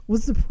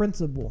 What's the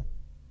principal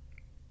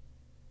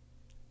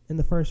in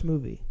the first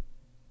movie?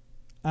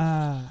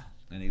 And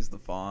he's the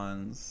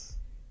Fonz.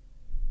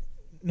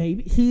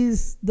 Maybe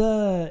he's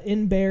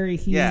in Barry.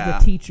 He's the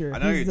teacher. I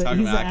know he's you're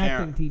talking about. He's the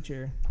acting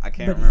teacher. I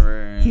can't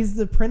remember. He's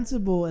the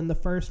principal in the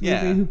first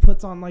movie who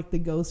puts on like the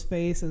ghost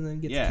face and then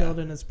gets killed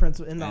in his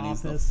principal in the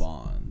office. He's the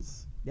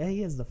Fonz. Yeah,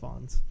 he is the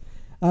Fonz.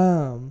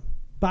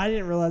 But I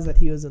didn't realize that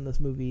he was in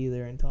this movie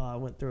either until I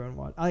went through and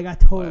watched. Like I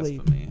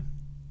totally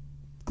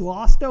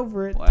glossed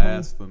over it.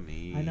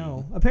 Blasphemy. I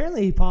know.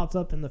 Apparently he pops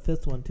up in the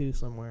fifth one too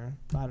somewhere.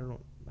 I don't.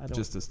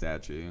 Just a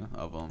statue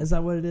of him. Is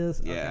that what it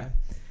is? Yeah.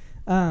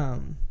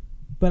 Okay.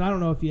 But I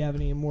don't know if you have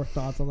any more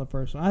thoughts on the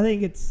first one. I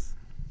think it's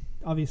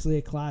obviously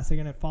a classic,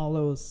 and it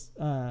follows.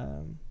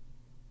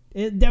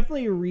 It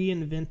definitely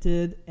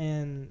reinvented,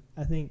 and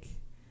I think.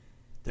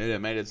 Dude, it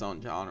made its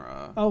own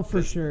genre. Oh,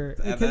 for sure.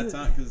 At that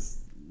time,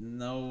 because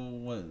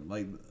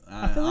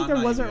I feel like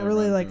there wasn't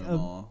really like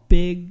a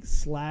big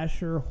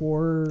slasher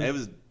horror. It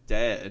was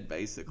dead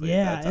basically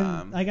at that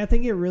time. And like I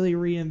think it really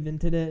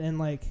reinvented it, and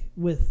like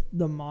with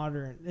the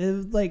modern,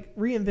 it like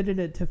reinvented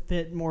it to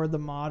fit more the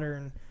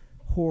modern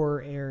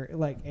horror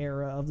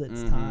era of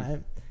its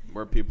time,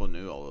 where people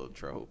knew all the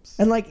tropes,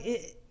 and like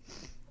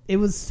it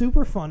was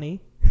super funny.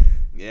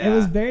 Yeah, it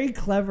was very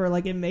clever.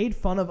 Like it made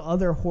fun of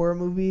other horror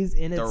movies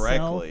in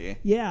directly. Itself.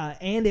 Yeah,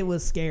 and it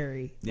was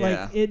scary. Yeah,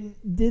 like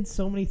it did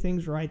so many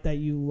things right that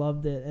you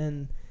loved it,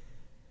 and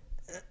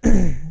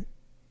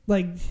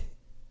like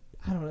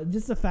I don't know,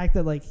 just the fact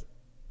that like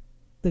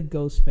the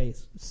ghost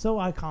face so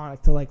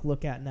iconic to like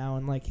look at now,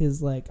 and like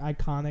his like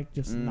iconic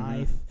just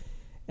knife.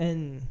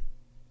 And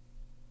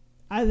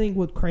I think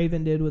what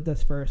Craven did with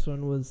this first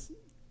one was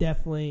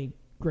definitely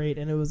great,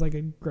 and it was like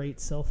a great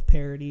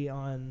self-parody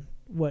on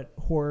what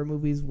horror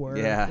movies were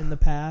in the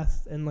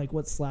past and like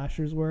what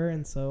slashers were,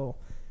 and so...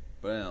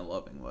 But in a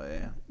loving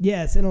way.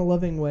 Yes, in a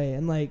loving way,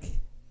 and like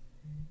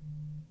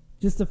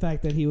just the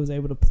fact that he was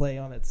able to play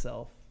on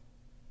itself.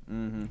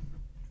 Mm-hmm.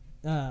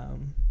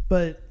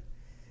 But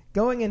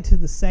going into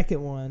the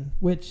second one,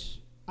 which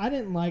I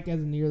didn't like as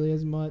nearly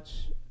as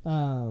much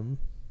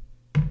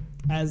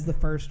as the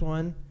first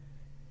one,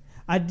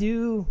 I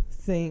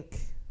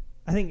think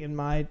in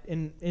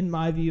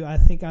my view, I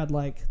think I'd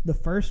like the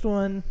first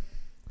one.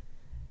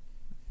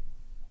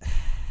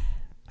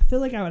 I feel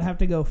like I would have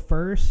to go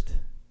first,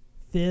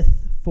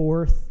 fifth,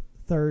 fourth,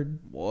 third.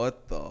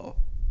 What the?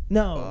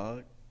 No,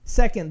 fuck?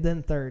 Second,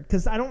 then third,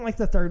 because I don't like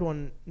the third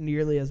one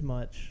nearly as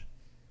much.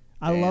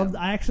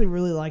 I actually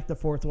really liked the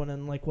fourth one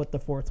and like what the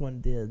fourth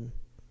one did.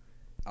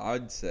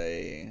 I'd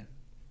say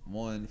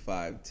 1,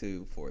 5,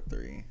 2, 4,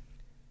 3.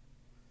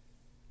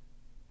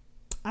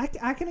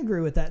 I can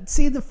agree with that.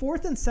 See, the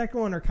fourth and second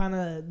one are kind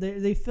of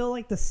they feel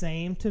like the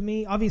same to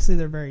me. Obviously,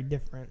 they're very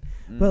different,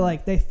 but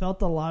like they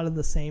felt a lot of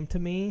the same to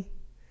me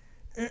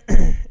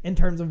in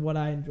terms of what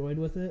I enjoyed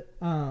with it.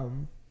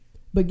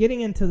 But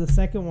getting into the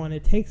second one,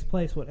 it takes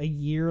place a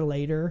year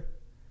later.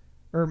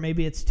 Or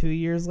maybe it's 2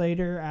 years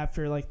later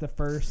after like the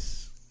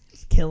first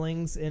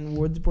killings in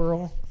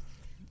Woodsboro.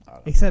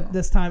 Except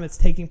this time it's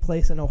taking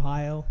place in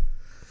Ohio.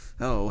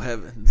 Oh,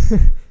 heavens.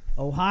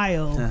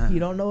 Ohio. You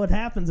don't know what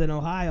happens in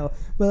Ohio.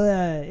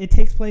 But it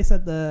takes place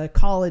at the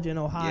college in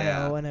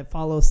Ohio, and it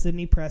follows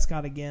Sidney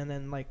Prescott again.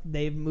 And like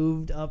they've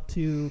moved up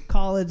to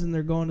college and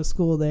they're going to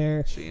school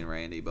there. She and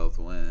Randy both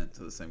went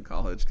to the same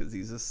college because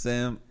he's a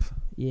simp.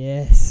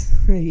 Yes,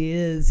 he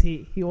is.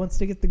 He wants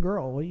to get the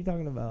girl. What are you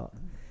talking about?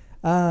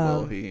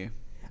 Will he? No.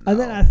 And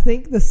then I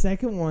think the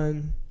second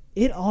one,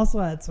 it also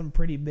had some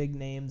pretty big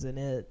names in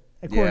it.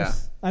 Of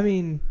course, I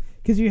mean,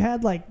 because you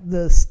had like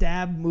the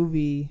Stab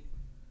movie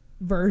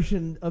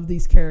version of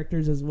these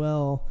characters as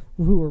well,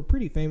 who were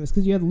pretty famous.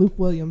 Because you had Luke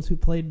Williams, who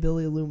played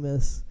Billy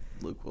Loomis.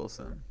 Luke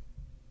Wilson.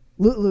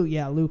 Luke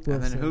Wilson.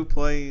 And then who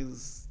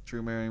plays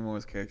Drew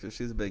Barrymore's character?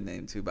 She's a big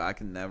name too, but I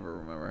can never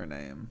remember her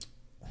name.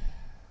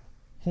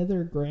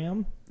 Heather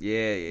Graham?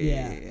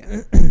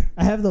 Yeah.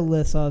 I have the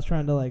list, so I was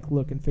trying to like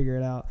look and figure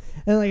it out.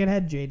 And like it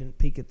had Jaden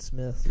Pinkett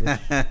Smith. Which,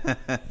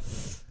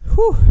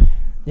 whew,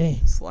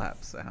 dang.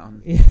 Slap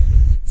sound. Yeah,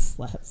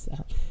 slap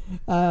sound.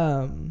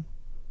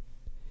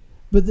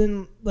 But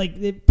then like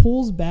it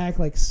pulls back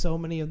like so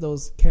many of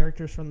those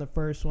characters from the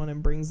first one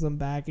and brings them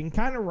back and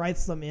kind of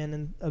writes them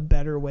in a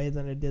better way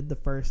than it did the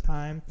first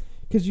time.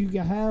 Because you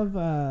have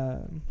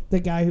the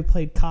guy who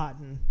played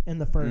Cotton in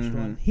the first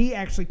one. He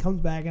actually comes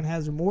back and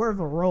has more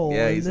of a role in this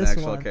one. Yeah, he's an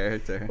actual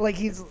character. Like,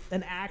 he's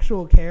an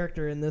actual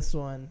character in this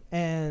one.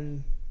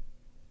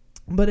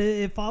 But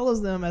it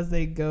follows them as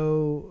they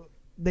go.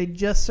 They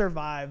just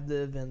survived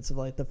the events of,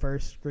 like, the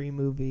first Scream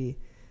movie.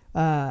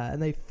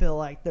 And they feel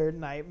like their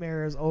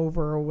nightmare is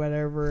over or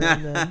whatever.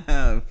 And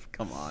then,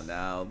 come on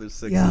now. There's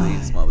 6 of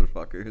these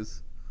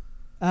motherfuckers.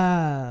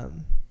 I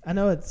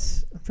know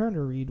it's... I'm trying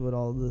to read what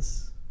all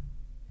this...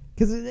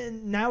 Because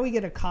now we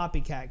get a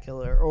copycat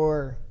killer,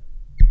 or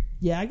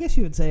I guess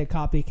you would say a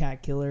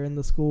copycat killer in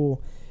the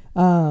school,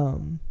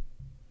 and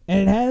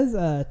it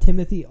has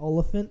Timothy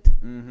Oliphant,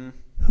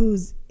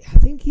 who's I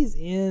think he's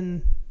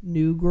in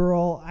New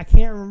Girl. I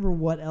can't remember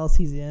what else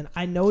he's in.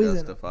 I know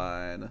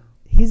Justified.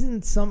 He's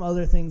in some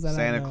other things that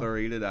Santa I know.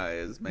 Clarita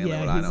Diet is mainly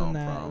what I know him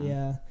from.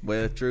 Yeah,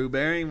 with Drew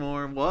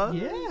Barrymore. What?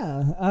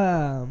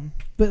 Yeah.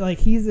 But like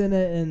he's in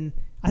it and.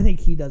 I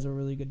think he does a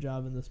really good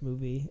job in this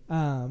movie.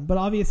 But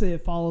obviously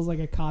it follows like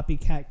a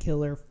copycat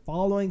killer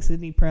following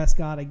Sidney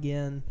Prescott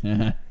again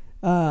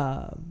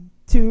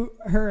to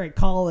her at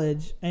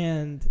college.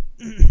 And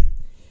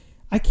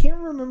I can't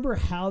remember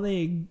how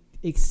they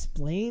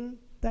explain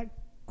that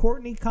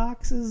Courtney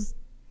Cox is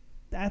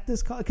at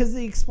this college. Because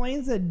he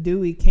explains that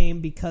Dewey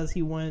came because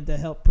he wanted to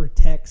help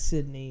protect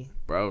Sidney.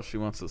 Bro, she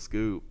wants a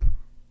scoop.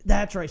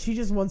 That's right. She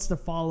just wants to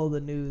follow the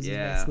news.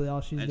 Yeah. Is basically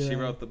all she's doing. And she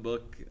wrote the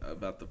book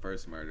about the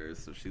first murders,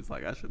 so she's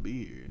like, I should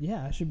be here.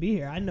 Yeah, I should be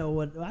here. I know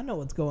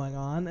what's going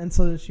on. And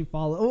so she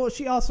follows. Oh,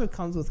 she also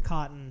comes with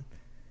Cotton.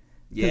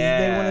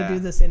 Yeah. They want to do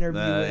this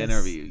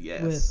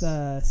interview.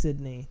 With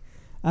Sidney.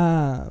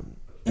 But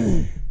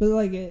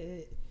like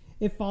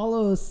it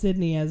follows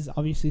Sidney as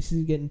obviously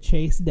she's getting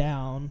chased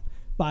down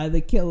by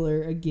the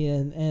killer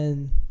again.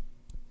 And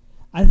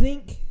I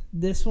think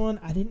this one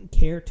I didn't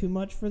care too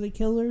much for the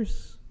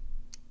killers.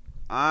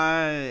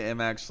 I am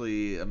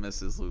actually a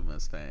Mrs.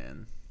 Loomis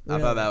fan. Really?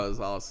 I thought that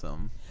was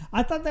awesome.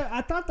 I thought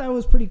that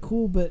was pretty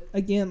cool, but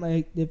again,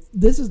 like if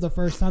this is the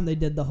first time they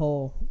did the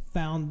whole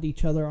found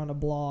each other on a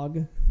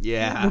blog.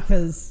 Yeah.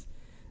 Because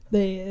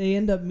they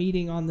end up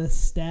meeting on this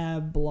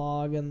Stab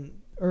blog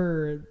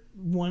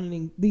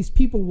these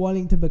people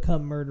wanting to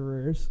become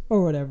murderers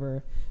or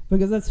whatever.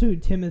 Because that's who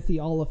Timothy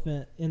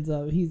Oliphant ends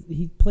up.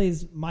 He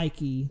plays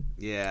Mikey.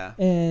 Yeah.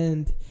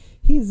 And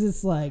he's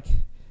this like,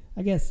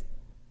 I guess,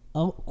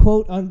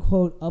 quote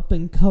unquote up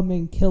and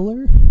coming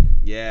killer.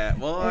 Yeah,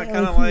 well, I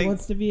kind of he like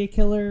wants to be a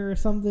killer or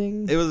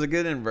something. it was a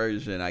good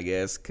inversion, I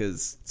guess,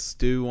 because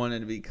Stu wanted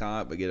to be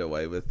caught but get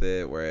away with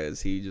it,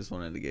 whereas he just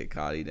wanted to get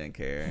caught. He didn't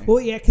care.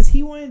 Well, yeah, because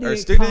he wanted to or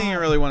get Stu caught. didn't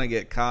even really want to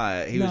get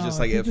caught. He was just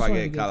like, if I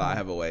get caught, I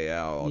have a way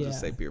out. I'll just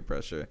say peer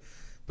pressure.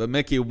 But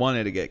Mickey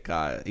wanted to get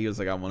caught. He was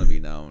like, I want to be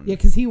known. Yeah,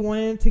 because he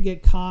wanted to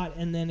get caught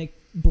and then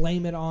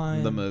blame it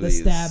on the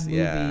stab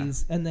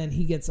movies, and then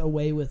he gets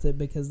away with it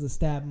because the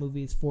stab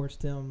movies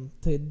forced him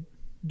to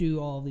do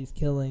all these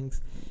killings.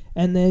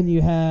 And then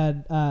you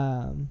had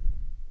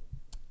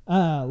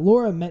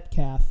Laura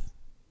Metcalf.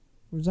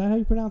 Was that how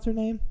you pronounce her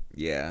name?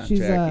 Yeah, she's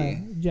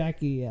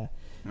Jackie.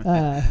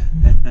 Yeah,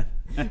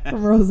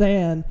 from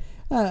Roseanne.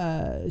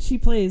 She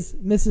plays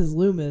Mrs.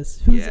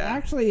 Loomis, who's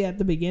actually at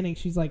the beginning.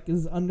 She's like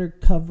is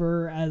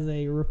undercover as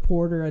a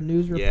reporter, a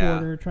news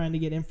reporter, trying to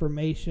get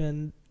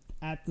information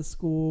at the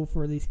school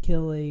for these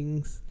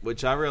killings.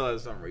 Which I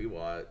realized on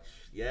rewatch.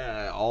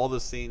 Yeah, all the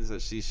scenes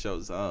that she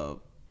shows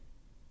up.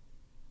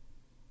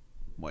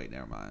 Wait,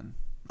 never mind.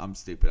 I'm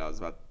stupid. I was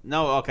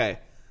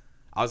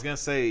going to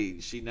say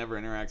she never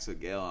interacts with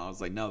Gail. And I was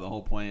like, no, the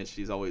whole point is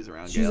she's always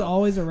around Gail. She's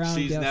always around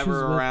She's Gail.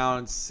 never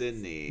around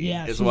Sydney.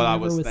 Yeah, is what I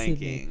was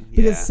thinking. Sydney.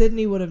 Because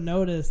Sydney would have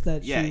noticed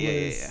that she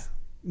was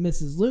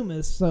Mrs.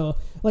 Loomis. So,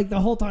 like, the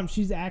whole time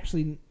she's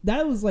actually...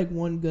 That was, like,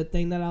 one good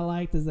thing that I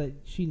liked is that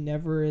she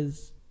never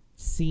is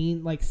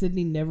seen... Like,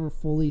 Sydney never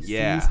fully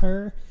sees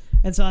her.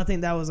 And so I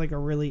think that was, like, a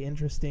really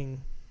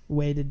interesting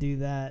way to do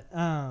that.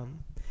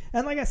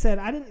 And like I said,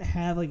 I didn't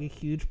have like a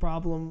huge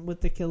problem with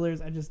the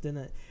killers. I just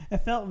didn't. It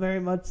felt very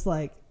much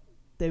like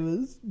they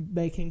was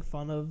making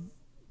fun of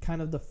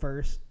kind of the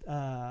first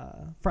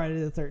Friday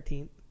the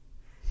 13th,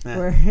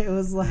 where it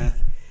was like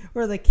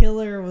where the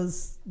killer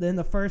was. Then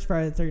the first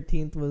Friday the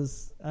 13th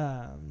was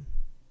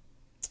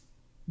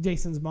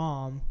Jason's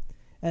mom,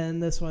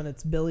 and this one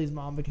it's Billy's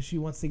mom because she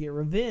wants to get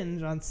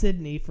revenge on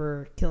Sydney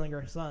for killing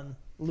her son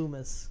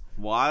Loomis.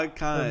 Well, I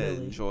kind of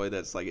enjoy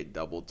that's like a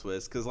double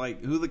twist because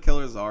like who the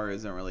killers are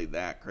isn't really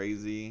that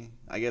crazy.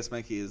 I guess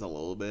Mickey is a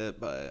little bit,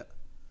 but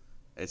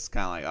it's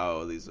kind of like,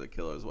 oh, these are the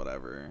killers,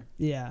 whatever.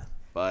 Yeah.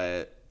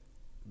 But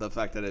the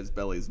fact that it's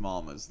Billy's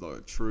mom is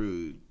the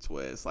true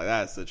twist. Like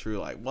that's the true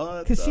like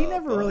what? Because she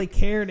never really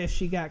cared if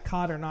she got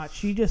caught or not.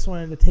 She just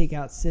wanted to take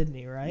out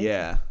Sydney, right?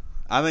 Yeah.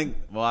 I think.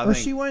 Or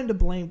she wanted to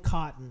blame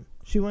Cotton.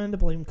 She wanted to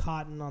blame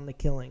Cotton on the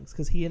killings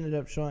because he ended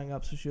up showing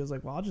up. So she was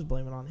like, well, I'll just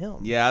blame it on him.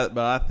 Yeah,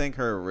 but I think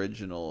her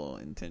original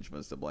intention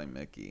was to blame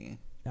Mickey.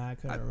 I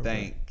couldn't remember.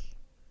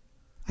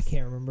 I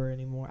can't remember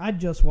anymore. I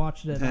just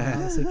watched it and I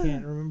honestly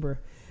can't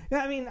remember. Yeah,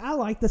 I mean, I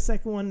like the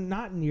second one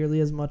not nearly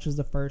as much as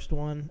the first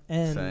one.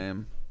 And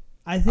same.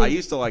 I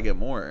used to like it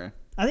more.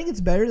 I think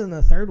it's better than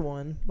the third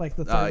one. Like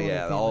the third one. Oh,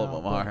 yeah, all of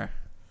them are.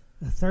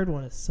 The third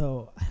one is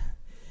so...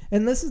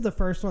 And this is the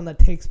first one that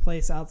takes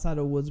place outside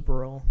of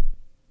Woodsboro.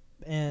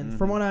 And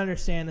from what I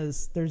understand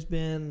is there's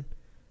been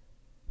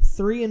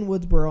 3 in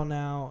Woodsboro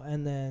now,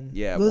 and then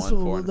this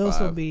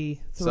will be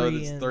 3. So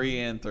it's 3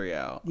 in, 3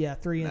 out. Yeah,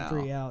 3 and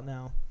 3 out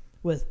now,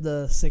 with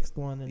the 6th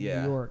one in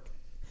New York.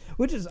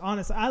 Which is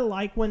honest, I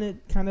like when it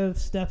kind of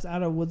steps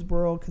out of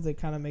Woodsboro because it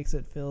kind of makes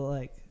it feel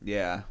like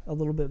a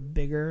little bit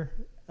bigger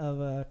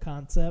of a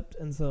concept,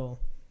 and so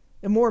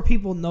and more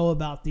people know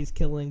about these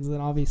killings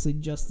than obviously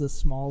just this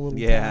small little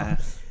town.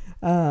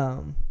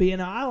 But you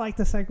know, I like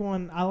the second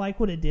one. I like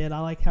what it did.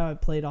 I like how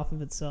it played off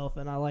of itself,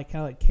 and I like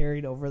how it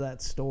carried over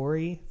that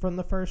story from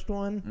the first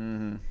one.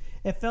 Mm-hmm.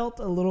 It felt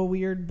a little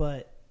weird,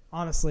 but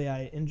honestly,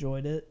 I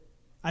enjoyed it.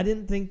 I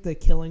didn't think the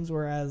killings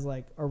were as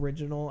like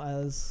original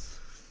as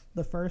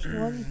the first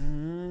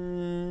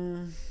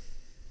one.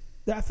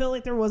 I felt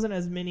like there wasn't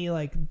as many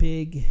like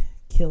big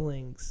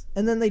killings,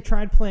 and then they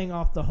tried playing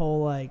off the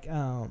whole like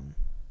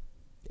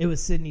it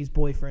was Sydney's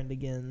boyfriend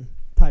again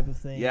type of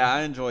thing. Yeah,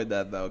 I enjoyed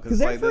that though. Because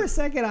like for a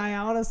second, I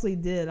honestly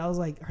did. I was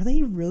like, are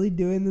they really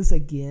doing this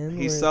again?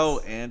 He's so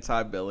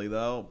anti-Billy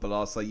though, but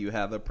also you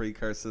have the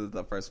precursor that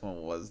the first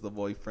one was the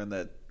boyfriend.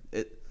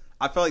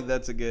 I feel like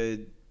that's a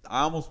good...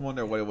 I almost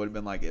wonder what it would have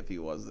been like if he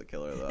was the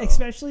killer though.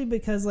 Especially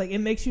because like it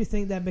makes you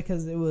think that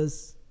because it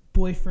was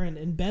boyfriend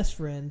and best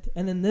friend,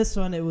 and then this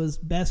one it was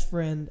best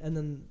friend and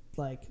then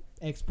like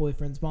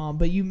ex-boyfriend's mom.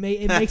 But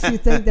it makes you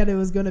think that it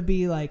was going to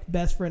be like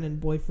best friend and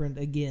boyfriend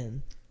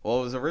again. Well,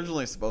 it was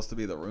originally supposed to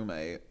be the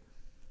roommate,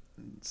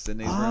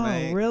 Sydney's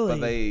roommate. Really?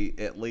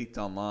 But it leaked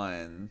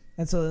online,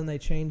 and so then they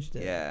changed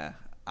it. Yeah.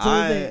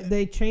 So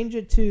they changed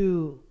it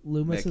to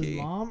Loomis's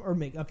mom or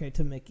Mickey? Okay,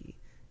 to Mickey.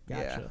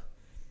 Gotcha. Yeah.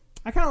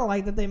 I kind of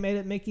like that they made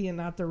it Mickey and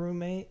not the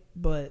roommate,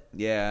 but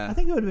I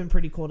think it would have been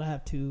pretty cool to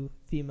have 2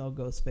 female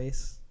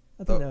Ghostface.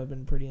 I think that would have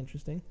been pretty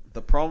interesting.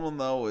 The problem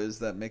though is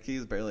that Mickey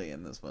is barely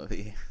in this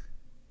movie.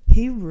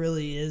 He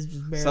really is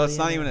just barely. So it's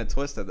not even a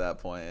twist at that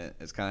point.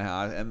 It's kind of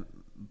how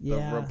the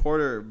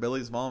reporter,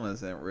 Billy's mom,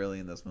 isn't really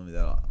in this movie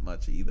that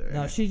much either.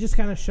 No, she just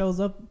kind of shows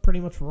up pretty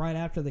much right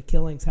after the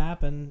killings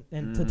happen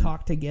and to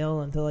talk to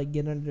Gail and to like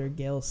get under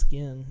Gail's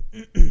skin.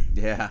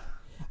 Yeah.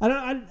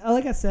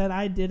 Like I said,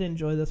 I did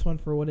enjoy this one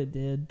for what it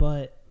did,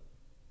 but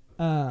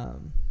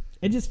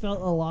It just felt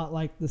a lot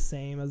like the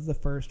same as the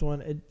first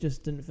one. It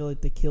just didn't feel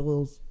like the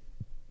kills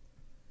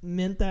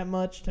meant that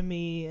much to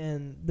me,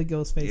 and the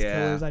Ghostface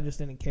killers I just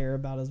didn't care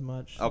about as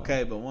much. So.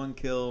 Okay, but one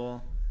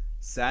kill,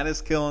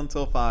 saddest kill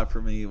until 5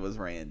 for me was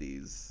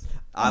Randy's.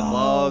 I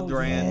loved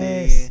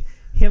Randy. Yes.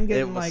 Him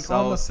getting was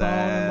on the phone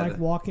and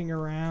walking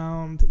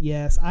around.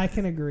 Yes, I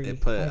can agree. It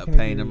put a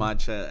pain in my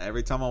chest.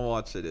 Every time I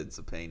watch it, it's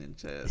a pain in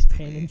chest.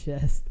 Pain in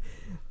chest.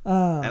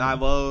 And I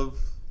love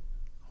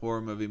horror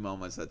movie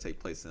moments that take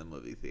place in the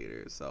movie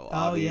theater. So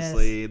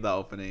obviously the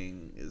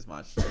opening is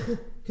my shit.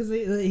 Because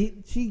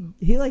he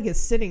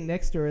is sitting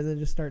next to her and then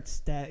just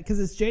starts because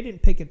it's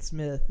Jaden Pickett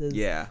Smith is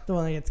the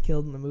one that gets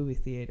killed in the movie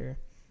theater.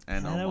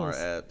 And Omar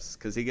Epps,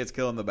 because he gets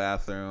killed in the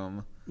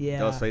bathroom. Yeah.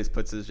 Ghostface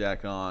puts his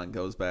jacket on,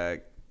 goes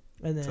back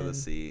and then to the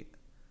seat,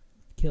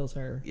 kills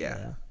her.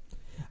 Yeah.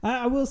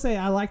 I will say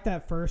I like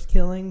that first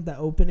killing, the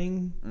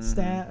opening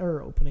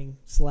opening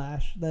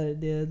slash that it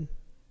did.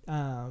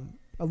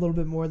 A little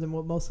bit more than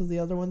what most of the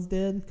other ones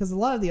did, because a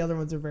lot of the other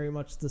ones are very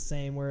much the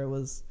same, where it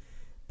was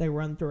they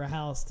run through a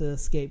house to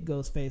escape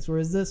Ghostface,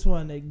 whereas this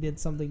one it did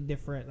something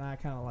different, and I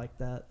kind of like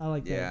that. I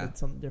like that it did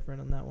something different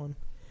on that one.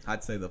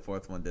 I'd say the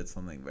fourth one did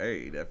something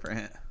very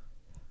different.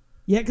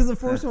 Yeah, because the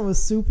first one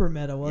was super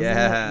meta, wasn't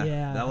it?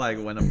 Yeah, that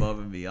went above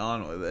and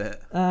beyond with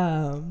it.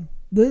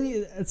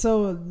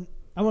 So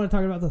I want to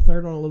talk about the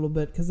third one a little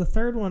bit, because the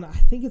third one I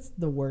think it's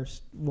the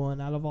worst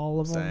one out of all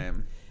of them.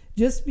 Same.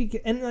 Just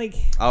because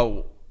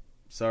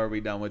So are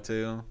we done with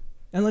 2?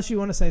 Unless you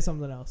want to say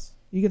something else.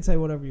 You can say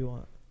whatever you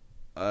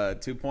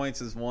want. 2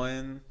 points is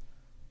 1.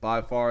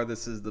 By far,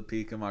 this is the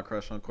peak of my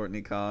crush on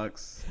Courtney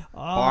Cox.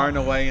 Far and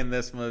away in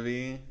this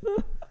movie.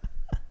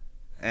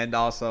 And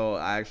also,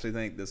 I actually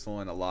think this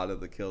one, a lot of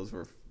the kills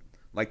were...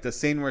 Like the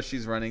scene where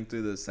she's running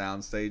through the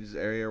soundstage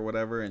area or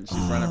whatever, and she's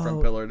running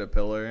from pillar to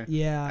pillar.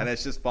 Yeah. And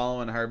it's just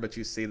following her, but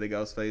you see the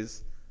ghost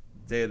face.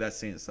 Dude, that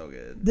scene is so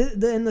good.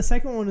 And the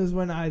second one is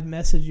when I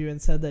messaged you and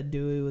said that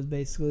Dewey was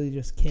basically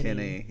just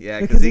Kenny.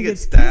 Yeah, because he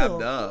gets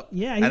stabbed up.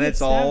 Yeah, and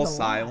it's all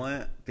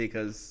silent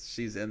because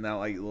she's in that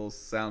little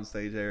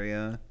soundstage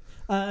area.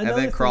 And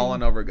then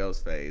crawling over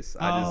Ghostface.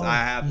 I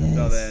have to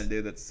throw that in,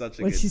 dude. That's such a good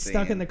scene. When she's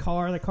stuck in the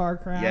car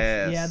crash.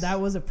 Yes. Yeah, that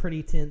was a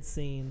pretty tense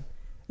scene.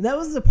 That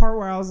was the part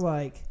where I was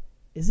like,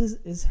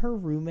 is her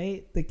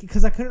roommate?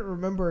 Because I couldn't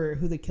remember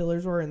who the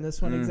killers were in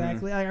this one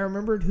exactly. I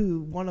remembered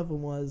who one of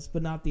them was,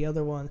 but not the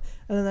other one.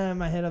 And then in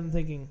my head, I'm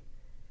thinking,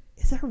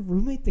 is her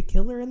roommate the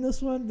killer in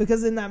this one?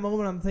 Because in that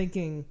moment, I'm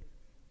thinking,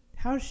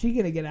 how is she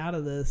going to get out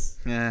of this?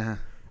 Yeah.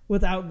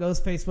 Without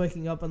Ghostface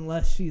waking up,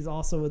 unless she's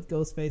also with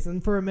Ghostface.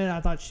 And for a minute,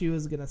 I thought she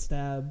was going to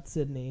stab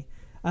Sydney.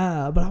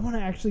 But I want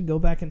to actually go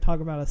back and talk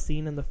about a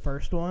scene in the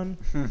first one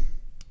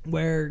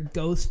where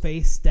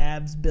Ghostface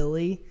stabs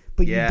Billy,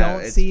 but you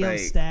don't see him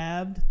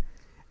stabbed.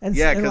 And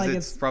because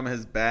it's from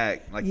his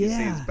back. You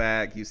see his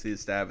back, you see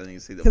his stab, and you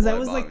see the blood. Because that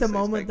was the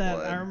moment that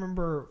I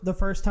remember the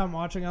first time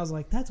watching, I was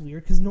like, that's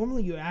weird, because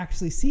normally you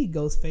actually see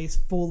Ghostface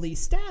fully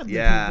stab the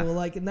people.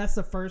 And that's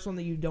the first one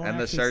that you don't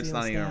actually see. And the shirt's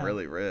not even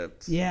really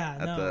ripped. Yeah,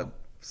 at the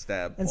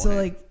stab and point.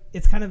 So,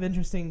 it's kind of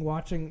interesting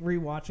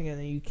rewatching it,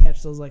 and you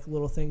catch those,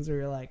 little things where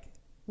you're like,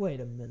 wait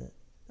a minute.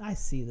 I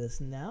see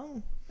this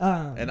now.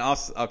 And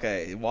also,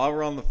 okay, while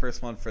we're on the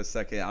first one for a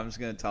second, I'm just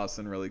going to toss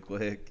in really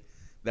quick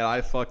that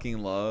I fucking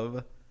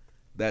love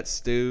that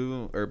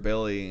Stu or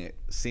Billy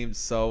seems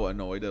so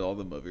annoyed at all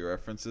the movie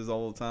references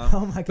all the time.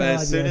 Oh my god! But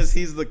as soon as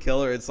he's the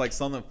killer, it's like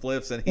something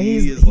flips and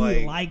he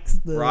likes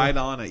right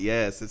on it.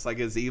 Yes, it's like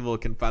his evil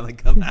can finally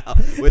come out,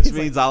 which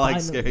means I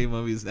like scary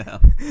movies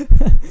now.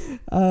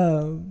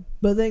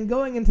 But then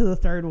going into the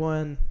third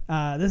one,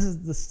 this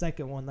is the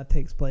second one that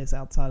takes place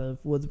outside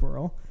of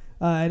Woodsboro.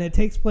 And it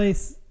takes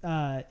place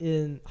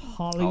in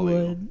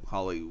Hollywood.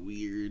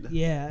 Hollyweird.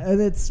 Yeah, and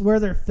it's where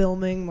they're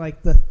filming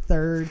the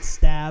third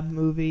stab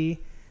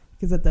movie.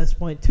 Because at this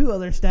point, 2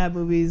 other stab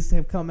movies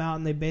have come out,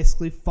 and they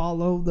basically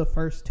follow the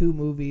first 2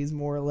 movies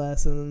more or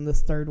less, and then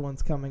this third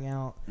one's coming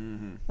out,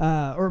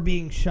 or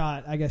being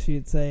shot, I guess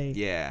you'd say.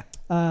 Yeah.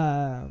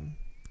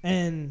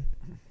 And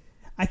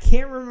I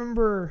can't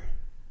remember,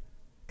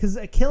 because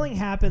a killing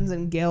happens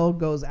and Gail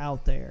goes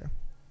out there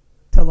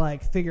to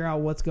figure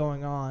out what's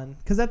going on.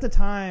 Because at the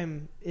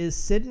time, is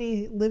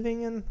Sydney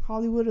living in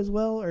Hollywood as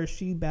well, or is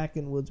she back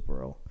in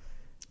Woodsboro?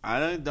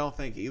 I don't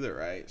think either,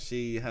 right?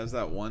 She has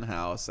that one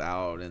house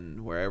out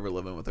and wherever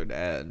living with her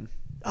dad.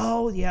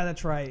 Oh, yeah,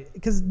 that's right.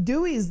 Because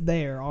Dewey's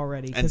there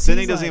already. And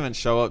Sydney doesn't even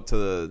show up to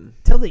the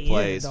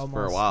place end,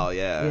 for a while,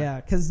 yeah.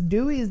 Yeah, because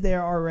Dewey's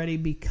there already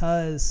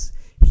because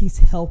he's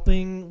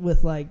helping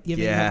with,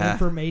 giving them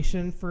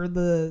information for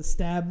the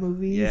stab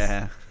movies.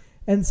 Yeah.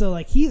 And so,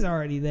 he's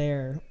already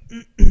there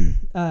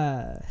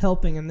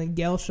helping, and then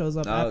Gail shows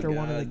up after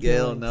one of the killings.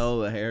 Gail,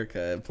 no, the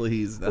haircut,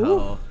 please, no.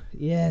 Ooh,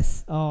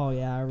 yes. Oh,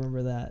 yeah, I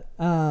remember that.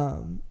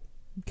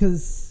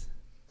 Because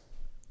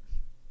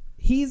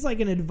he's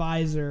an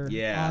advisor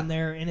on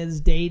there and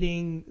is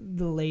dating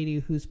the lady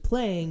who's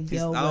playing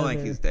Gail. I don't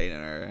think he's dating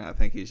her. I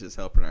think he's just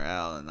helping her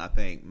out, and I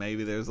think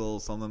maybe there's a little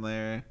something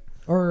there.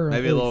 Or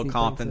maybe a little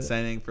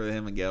compensating for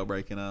him and Gail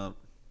breaking up.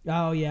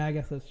 Oh, yeah, I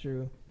guess that's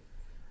true.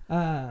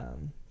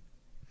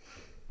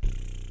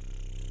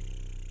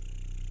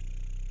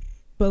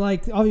 But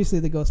like obviously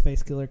the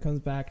Ghostface killer comes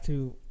back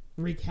to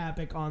wreak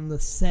havoc on the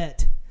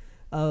set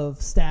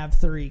of Stab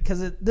 3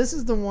 because this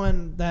is the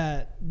one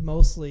that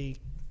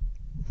mostly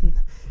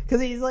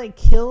because he's like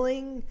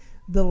killing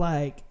the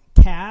like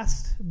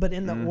cast, but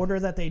in the order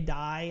that they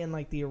die in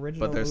like the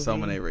original. But there's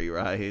movie. so many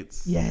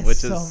rewrites. Yes, which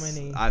so is,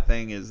 many. I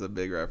think is a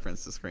big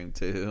reference to Scream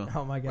 2.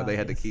 Oh my god, where they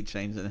had to keep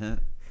changing it.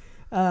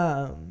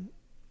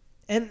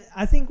 And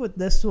I think with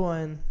this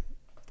one,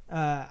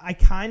 I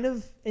kind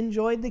of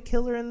enjoyed the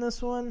killer in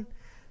this one.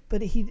 But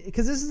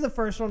because this is the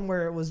first one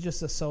where it was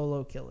just a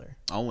solo killer.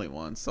 Only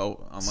one.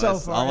 So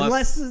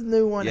unless the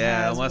new one,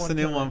 unless the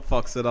new one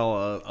fucks it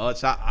all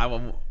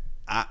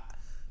up.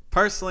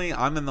 Personally,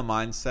 I'm in the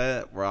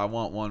mindset where I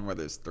want one where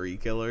there's 3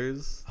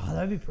 killers. Oh,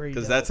 that'd be pretty.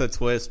 Because that's a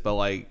twist. But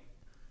like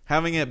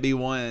having it be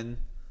one,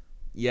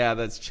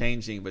 that's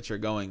changing. But you're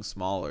going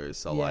smaller.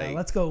 So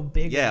let's go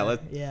bigger.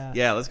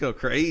 Let's go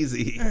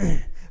crazy.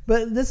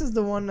 But this is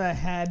the one that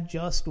had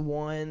just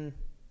one,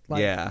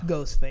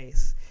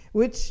 Ghostface,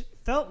 which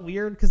felt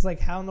weird because like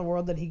how in the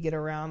world did he get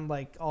around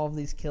like all of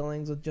these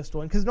killings with just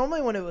one? Because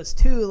normally when it was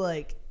 2,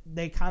 like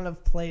they kind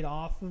of played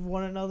off of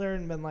one another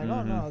and been like,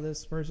 oh no,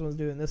 this person was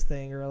doing this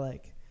thing, or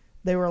like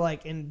they were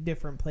like in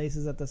different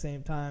places at the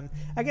same time.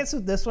 I guess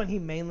with this one he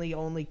mainly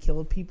only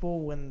killed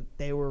people when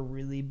they were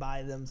really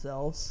by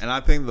themselves. And I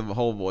think the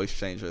whole voice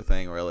changer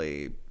thing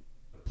really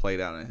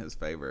played out in his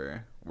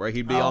favor, where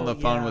he'd be on the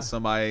phone with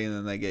somebody and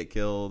then they get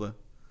killed.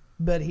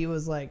 But he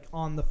was like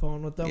on the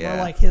phone with them, or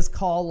like his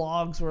call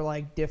logs were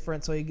like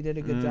different, so he did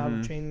a good job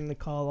of changing the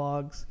call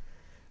logs.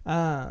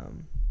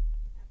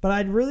 But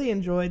I'd really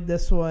enjoyed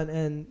this one,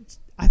 and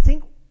I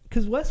think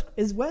because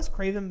Wes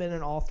Craven been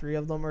in all 3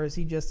 of them, or is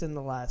he just in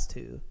the last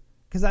 2?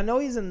 Because I know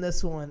he's in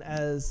this one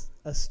as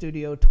a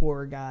studio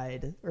tour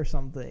guide or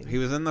something. He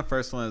was in the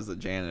first one as the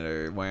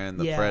janitor wearing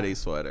the Freddy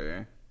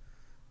sweater.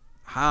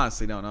 I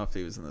honestly don't know if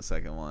he was in the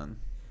second one.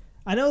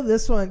 I know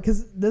this one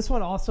because this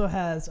one also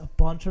has a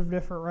bunch of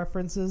different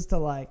references to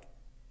like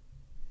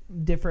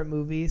different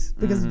movies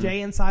because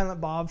Jay and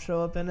Silent Bob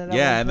show up in it.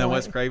 And then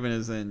Wes Craven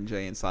is in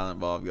Jay and Silent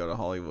Bob Go to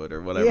Hollywood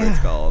or whatever it's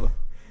called.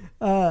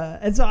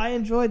 And so I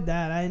enjoyed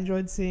that. I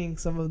enjoyed seeing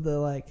some of the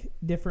like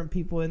different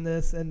people in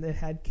this, and it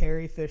had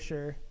Carrie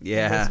Fisher in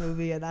this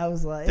movie, and I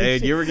was like,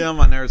 dude, you were getting on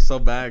my nerves so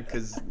bad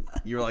because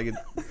you were like,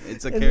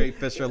 it's a Carrie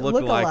Fisher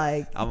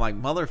lookalike. I'm like,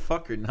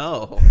 motherfucker,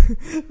 no.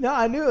 No,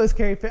 I knew it was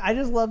Carrie Fisher. I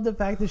just loved the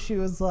fact that she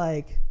was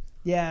like,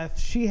 if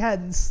she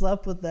hadn't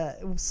slept with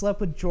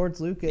George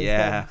Lucas,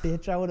 that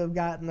bitch, I would have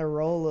gotten the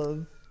role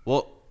of.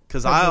 Well,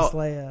 because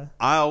I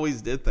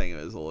always did think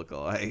it was a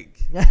lookalike.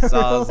 So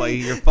I was like,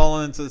 you're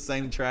falling into the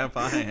same trap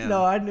I am.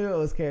 No, I knew it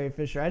was Carrie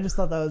Fisher. I just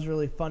thought that was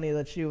really funny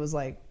that she was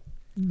like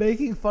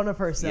making fun of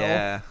herself.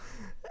 Yeah.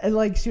 And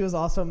like she was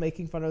also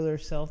making fun of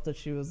herself that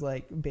she was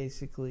like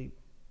basically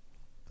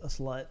a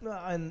slut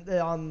and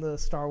on the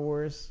Star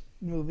Wars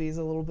movies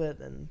a little bit,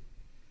 and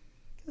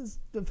because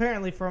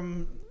apparently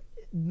from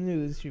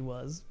news she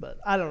was, but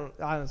I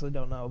honestly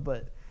don't know,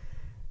 but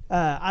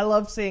I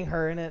loved seeing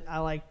her in it. I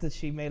liked that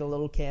she made a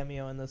little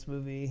cameo in this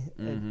movie.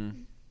 It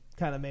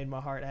kind of made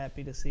my heart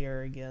happy to see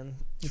her again.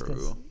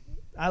 True.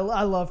 I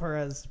love her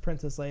as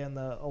Princess Leia in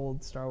the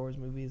old Star Wars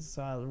movies,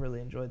 so I really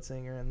enjoyed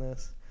seeing her in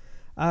this.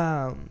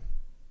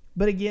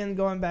 But again,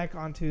 going back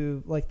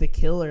onto like the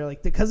killer,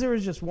 like because there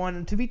was just one.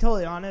 And to be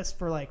totally honest,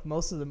 for like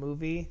most of the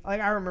movie,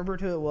 like I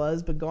remembered who it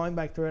was, but going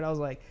back through it, I was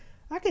like,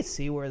 I could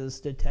see where this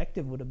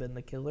detective would have been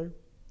the killer.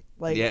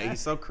 Like, he's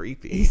so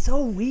creepy. He's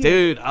so weird,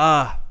 dude.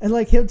 And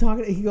like him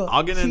talking, he goes.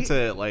 I'll get into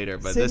it later,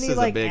 but Sydney, this is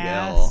like, a big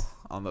L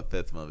on the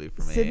 5th movie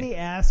for me. Sydney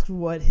asked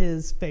what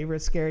his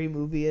favorite scary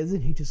movie is,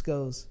 and he just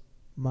goes,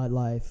 "My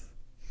Life."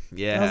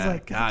 Yeah, I was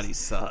like, God, he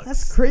sucks.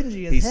 That's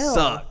cringy as hell. He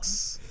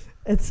sucks.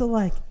 And so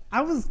like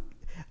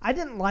I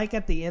didn't like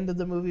at the end of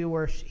the movie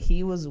where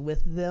he was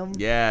with them.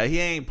 Yeah, he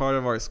ain't part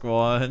of our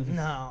squad.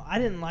 No, I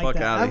didn't like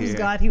that. I was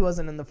glad he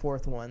wasn't in the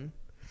 4th one.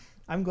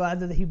 I'm glad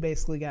that he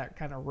basically got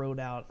kind of rode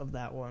out of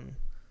that one.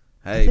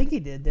 Hey, I think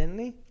he did, didn't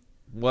he?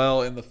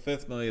 Well, in the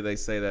 5th movie, they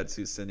say that's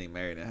who Sydney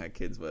married and had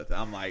kids with.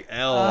 I'm like,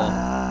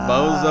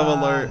 bozo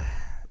alert.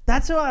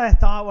 That's what I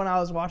thought when I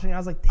was watching. I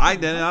was like, I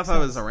didn't. I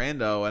thought it was a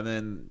rando, and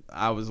then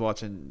I was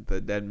watching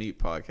the Dead Meat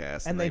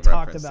podcast, and they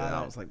talked about it.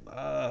 I was like,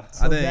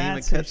 so I didn't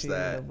even catch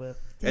that.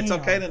 It's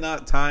okay to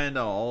not tie into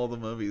all the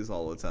movies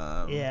all the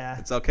time. Yeah.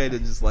 It's okay to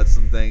just let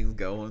some things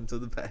go into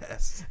the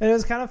past. And it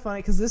was kind of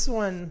funny because this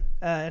one,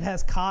 it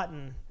has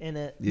Cotton in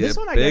it. Yeah, this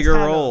one, I bigger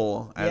guess,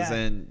 role, as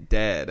in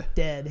dead.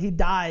 Dead. He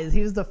dies.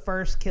 He was the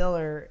first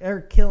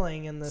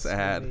killing in this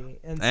movie.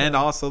 And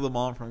also the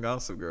mom from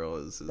Gossip Girl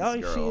is his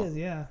girl. She is,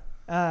 yeah.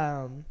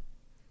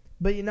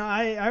 But you know,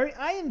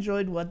 I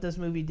enjoyed what this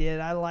movie did.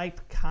 I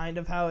liked kind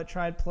of how it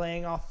tried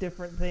playing off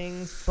different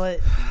things, but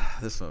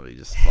this movie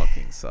just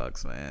fucking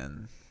sucks,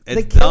 man.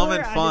 It's dumb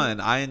and fun.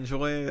 I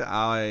enjoy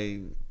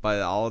it.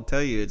 But I'll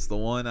tell you, it's the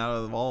one out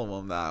of all of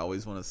them that I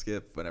always want to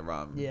skip whenever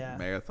I'm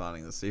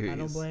marathoning the series. I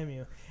don't blame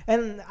you.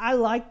 And I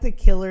like the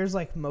killer's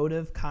like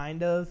motive,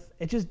 kind of.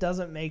 It just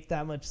doesn't make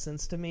that much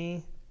sense to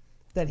me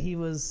that he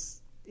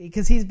was,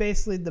 because he's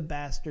basically the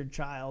bastard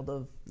child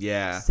of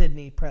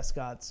Sidney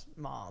Prescott's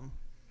mom.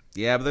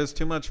 Yeah, but there's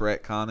too much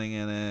retconning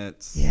in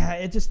it. Yeah,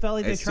 it just felt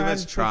like they tried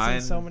to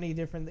fix so many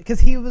different things.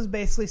 Because he was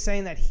basically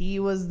saying that he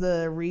was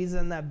the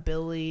reason that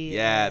Billy...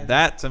 Yeah,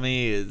 that to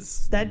me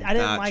is that I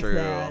didn't not like true.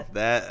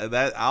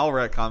 That I'll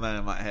retcon that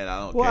in my head. I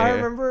don't care. Well, I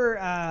remember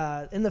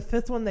in the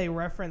 5th one, they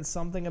referenced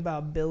something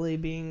about Billy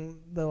being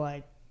the,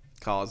 like...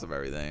 cause of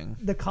everything.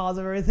 The cause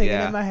of everything. Yeah.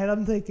 And in my head,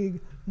 I'm thinking,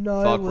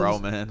 no, Fuck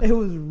Roman. It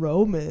was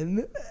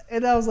Roman.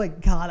 And I was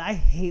like, God, I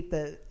hate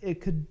that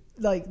it could...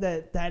 Like,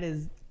 that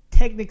is...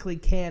 technically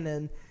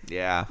canon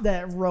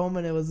that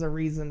Roman was the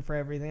reason for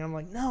everything. I'm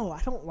like, no,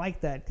 I don't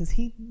like that because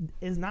he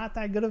is not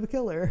that good of a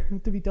killer,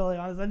 to be totally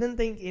honest. I didn't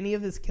think any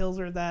of his kills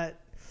are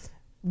that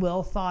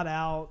well thought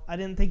out. I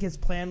didn't think his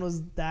plan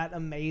was that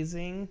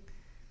amazing.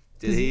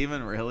 Did he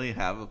even really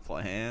have a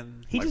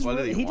plan? He just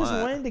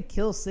wanted to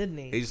kill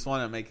Sidney. He just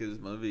wanted to make his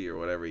movie or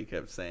whatever he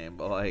kept saying.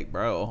 But like,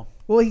 bro.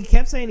 Well, he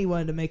kept saying he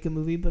wanted to make a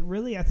movie, but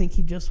really I think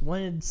he just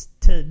wanted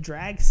to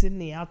drag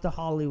Sidney out to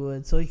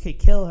Hollywood so he could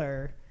kill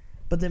her.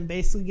 But then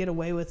basically get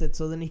away with it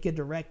so then he could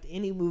direct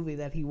any movie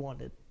that he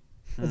wanted.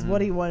 That's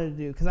what he wanted to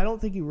do. Because I don't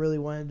think he really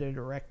wanted to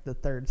direct the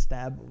 3rd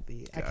Stab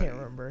movie. I can't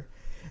remember.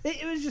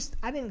 It was just,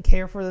 I didn't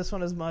care for this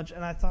one as much.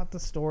 And I thought the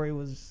story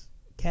was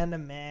kind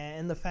of meh.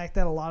 And the fact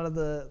that a lot of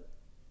the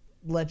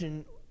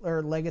legend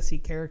or legacy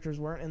characters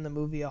weren't in the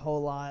movie a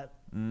whole lot.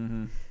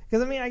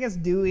 Because, I mean, I guess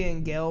Dewey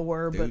and Gale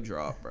were.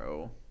 Dewdrop,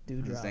 bro.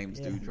 Dewdrop. His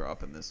name's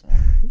Dewdrop in this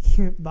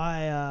one.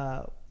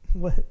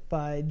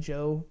 By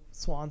Joe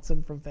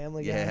Swanson from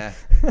Family Guy.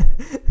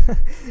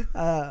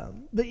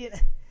 But yeah,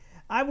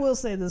 I will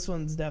say this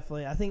one's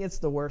definitely, I think it's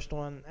the worst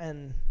one,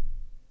 and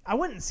I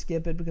wouldn't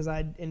skip it because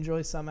I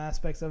enjoy some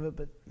aspects of it,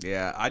 but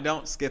yeah, I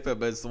don't skip it,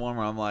 but it's the one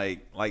where I'm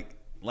like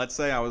let's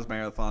say I was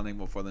marathoning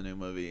before the new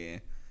movie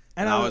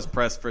and I was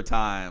pressed for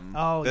time.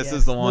 This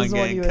is the one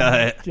getting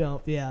cut.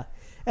 Jump, yeah.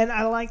 And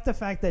I like the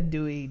fact that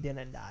Dewey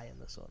didn't die in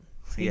this one.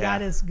 He got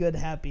his good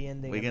happy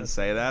ending. We can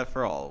say that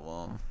for all of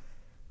them.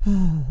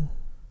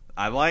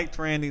 I liked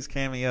Randy's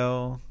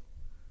cameo.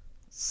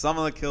 Some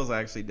of the kills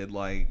I actually did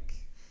like,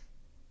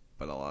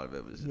 but a lot of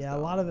it was just dumb.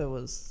 A lot of it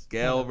was...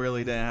 Gale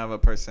really didn't have a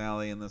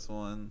personality in this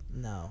one.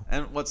 No.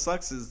 And what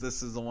sucks is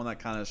this is the one that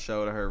kind of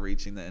showed her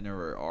reaching the end of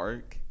her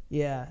arc.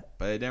 Yeah.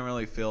 But it didn't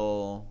really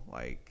feel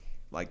like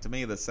to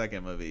me, the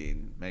second movie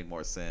made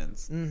more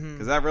sense.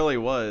 Because that really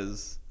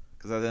was...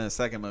 Because in the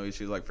second movie,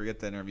 she was like, forget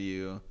the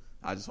interview.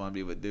 I just want to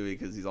be with Dewey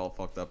because he's all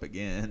fucked up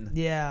again.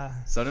 Yeah.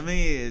 So to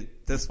me,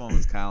 this one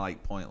was kind of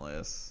like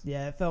pointless.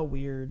 Yeah, it felt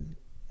weird.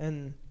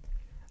 And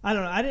I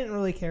don't know. I didn't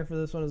really care for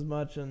this one as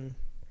much. And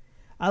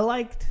I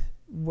liked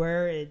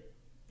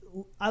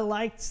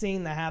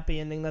seeing the happy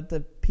ending that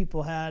the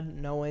people had,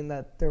 knowing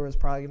that there was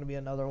probably going to be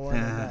another one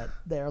and that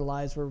their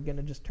lives were going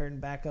to just turn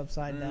back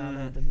upside down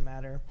and it didn't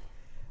matter.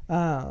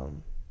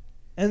 And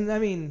I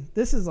mean,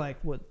 this is like,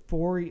 what,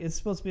 4? It's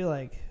supposed to be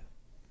like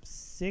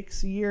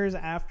 6 years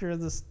after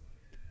this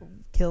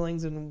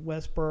killings in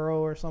Westboro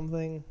or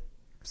something.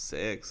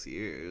 6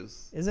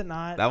 years. Is it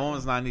not? That one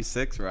was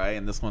 96, right?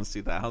 And this one's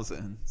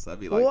 2000. So that'd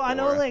be like 4. I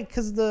know, like,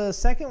 because the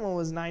second one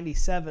was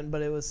 97,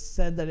 but it was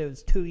said that it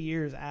was 2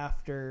 years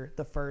after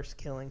the first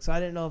killing. So I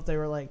didn't know if they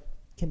were like,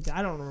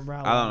 I don't remember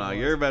how long. I don't know.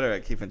 You're better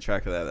at keeping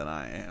track of that than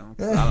I am.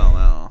 I don't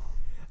know.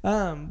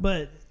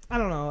 But I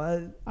don't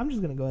know. I'm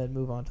just gonna go ahead and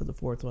move on to the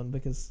 4th one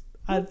because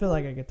I feel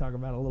like I could talk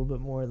about it a little bit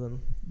more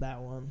than that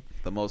one.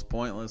 The most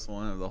pointless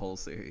one of the whole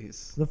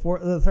series. The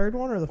 3rd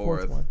one or the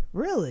 4th one?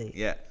 Really?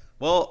 Yeah.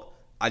 Well,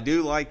 I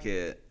do like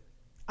it.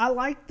 I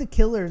like the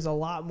killers a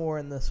lot more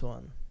in this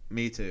one.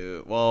 Me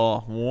too.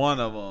 Well, one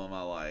of them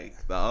I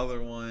like. The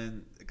other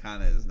one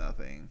kind of is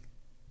nothing.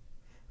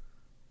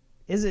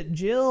 Is it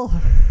Jill?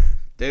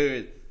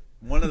 Dude,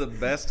 one of the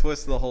best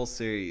twists of the whole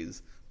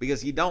series.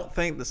 Because you don't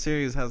think the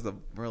series has the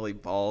really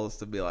balls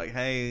to be like,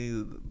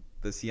 hey,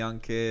 this young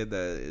kid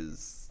that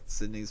is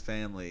Sydney's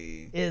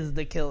family is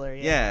the killer.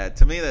 Yeah,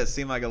 to me that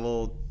seemed like a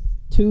little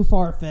too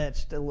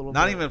far-fetched.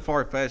 Not even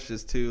far-fetched,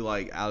 just too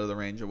like out of the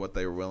range of what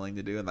they were willing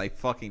to do, and they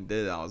fucking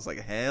did it. I was like,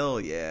 hell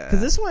yeah.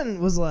 Because this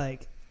one was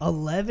like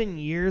 11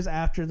 years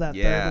after that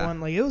 3rd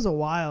one. Like, it was a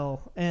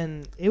while,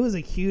 and it was a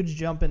huge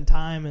jump in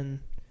time, and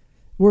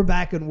we're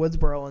back in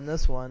Woodsboro in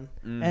this one.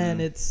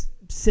 And it's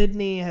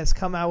Sydney has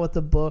come out with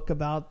a book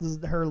about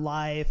her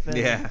life,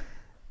 and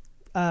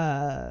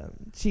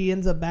she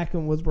ends up back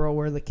in Woodsboro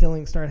where the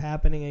killings start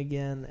happening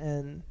again,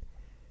 and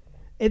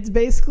it's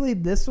basically,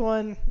 this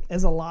one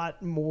is a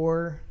lot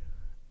more,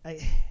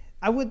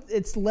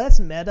 it's less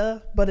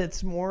meta, but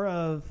it's more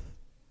of,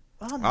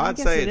 I'd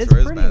say it's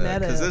pretty meta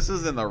because this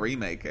is in the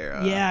remake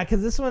era. Yeah,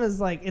 because this one is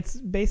like, it's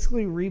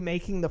basically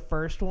remaking the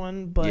first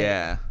one,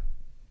 but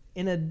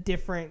in a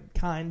different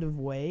kind of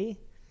way.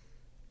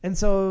 And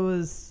so it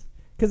was,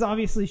 because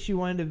obviously she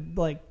wanted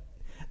to, like,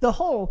 the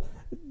whole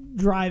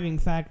driving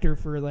factor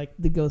for like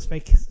the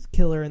Ghostface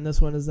killer in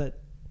this one is that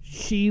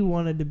she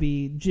wanted to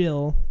be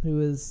Jill, who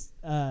is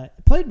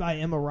played by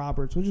Emma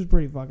Roberts, which is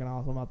pretty fucking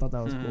awesome. I thought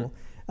that was cool.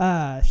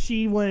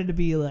 She wanted to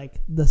be like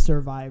the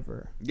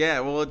survivor. Yeah,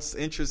 well, it's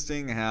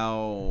interesting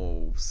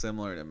how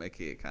similar to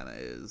Mickey it kind of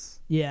is.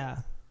 Yeah.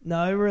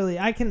 No, it really,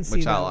 I can see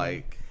which that. I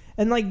like.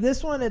 And like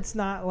this one, it's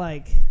not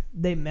like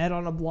they met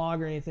on a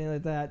blog or anything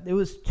like that. It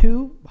was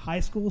two high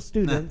school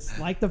students,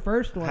 like the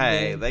first one.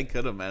 Hey, they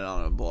could have met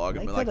on a blog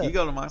and be like, "You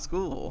go to my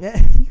school." Yeah,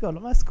 you go to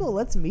my school.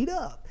 Let's meet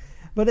up.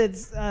 But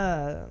it's,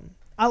 I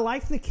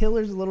like the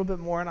killers a little bit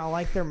more, and I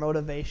like their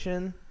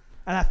motivation.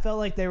 And I felt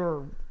like they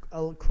were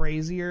a little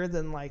crazier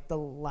than like the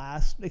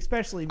last,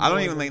 especially. I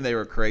don't even think they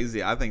were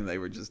crazy. I think they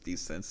were just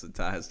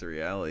desensitized to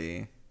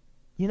reality.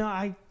 You know,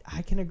 I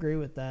can agree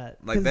with that.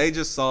 Like they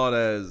just saw it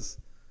as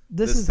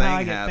this is how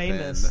I get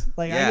famous.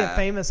 Like I get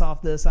famous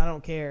off this. I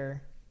don't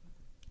care.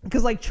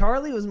 Because like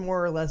Charlie was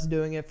more or less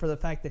doing it for the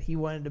fact that he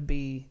wanted to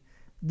be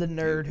the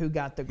nerd who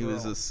got the girl. He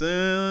was a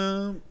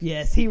simp.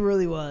 Yes, he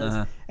really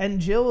was.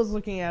 And Jill was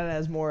looking at it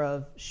as more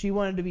of she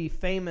wanted to be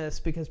famous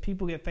because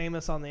people get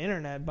famous on the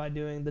internet by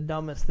doing the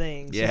dumbest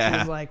things. So she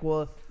was like,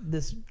 well, if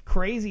this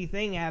crazy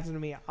thing happens to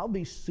me, I'll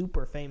be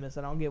super famous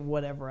and I'll get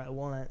whatever I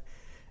want.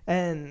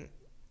 And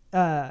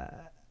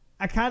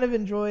I kind of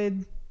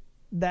enjoyed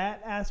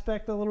that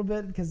aspect a little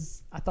bit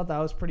because I thought that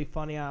was pretty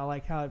funny. I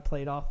like how it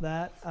played off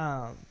that.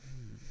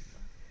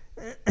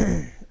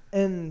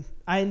 And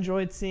I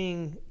enjoyed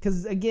seeing,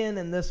 because again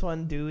in this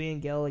one, Dewey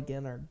and Gil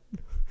again are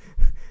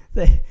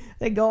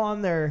they go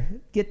on their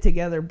get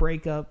together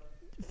breakup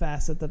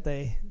facet that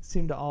they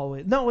seem to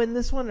always. No, in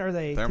this one they're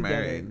together?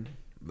 Married.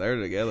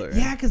 They're together.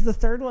 Yeah, because the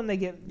third one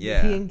he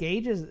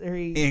engages her.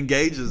 He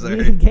engages her.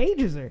 He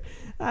engages her.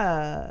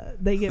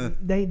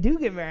 They do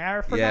get married.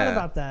 I forgot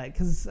about that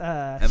because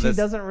she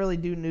doesn't really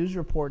do news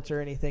reports or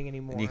anything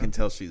anymore. And you can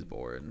tell she's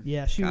bored.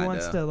 Yeah, she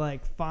wants to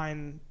like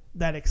find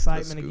that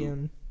excitement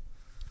again.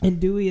 And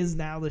Dewey is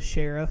now the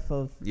sheriff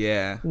of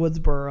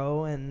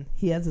Woodsboro, and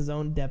he has his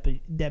own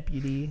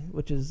deputy,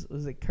 which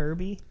was it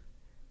Kirby?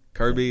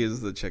 Kirby is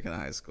the chick in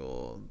high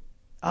school.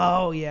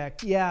 Oh yeah.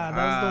 That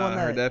was the one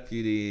that her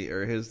deputy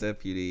or his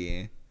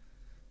deputy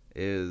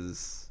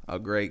is a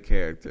great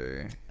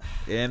character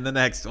in the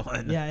next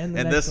one. Yeah, in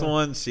this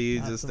one, she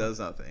just does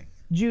nothing.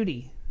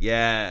 Judy.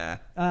 Yeah.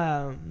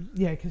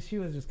 Because she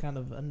was just kind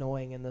of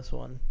annoying in this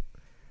one,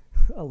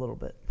 a little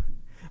bit.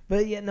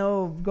 But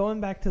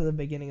going back to the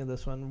beginning of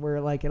this one, where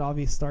like it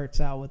obviously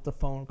starts out with the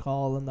phone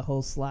call and the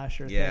whole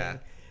slasher thing.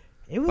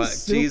 It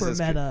was super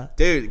meta,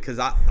 dude. Because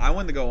I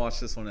went to go watch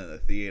this one in the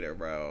theater,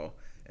 bro.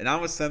 And I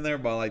was sitting there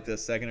by like the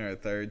second or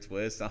third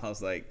twist. And I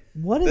was like,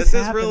 "This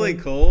is really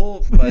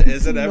cool, but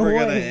is it ever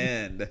gonna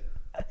end?"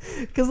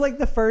 Because like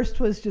the first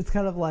twist just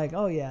kind of like,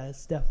 oh yeah,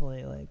 it's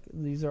definitely like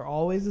these are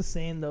always the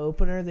same. The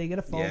opener, they get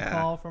a phone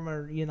call from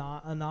a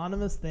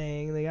anonymous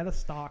thing. They got a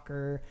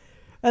stalker.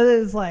 And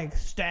then it's like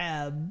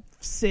stab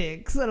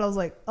 6, and I was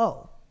like,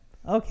 oh,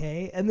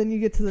 okay. And then you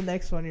get to the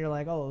next one, and you're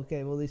like, oh,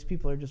 okay. Well, these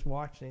people are just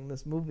watching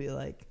this movie.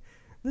 Like,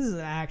 this is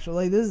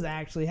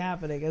actually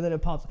happening. And then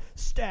it pops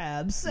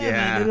stab 7,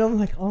 and I'm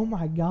like, oh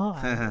my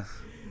god,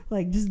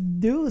 like just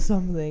do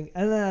something.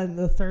 And then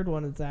the third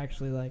one, it's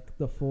actually like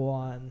the full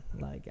on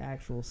like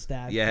actual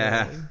stab,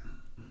 killing.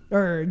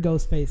 Or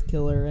Ghostface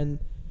killer, and.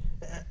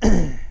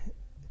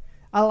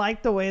 I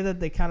like the way that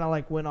they kind of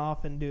like went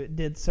off and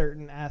did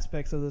certain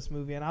aspects of this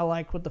movie, and I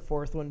like what the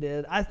fourth one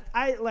did. I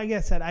like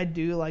I said, I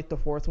do like the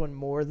fourth one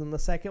more than the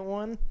second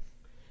one,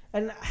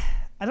 and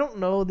I don't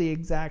know the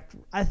exact.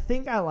 I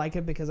think I like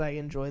it because I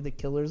enjoy the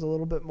killers a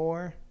little bit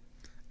more.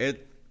 And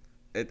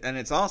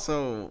it's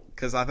also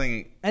because I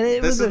think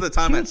this is the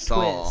time at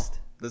Saul. Twist.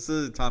 This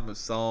is the time of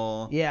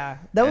Saul. Yeah,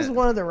 that was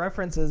one of the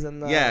references in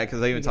the. Yeah,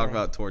 because they even talk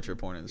about torture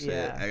porn and shit.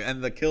 Yeah.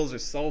 And the kills are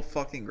so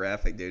fucking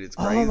graphic, dude. It's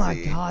crazy. Oh my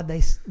god,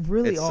 they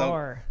really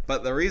are.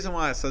 But the reason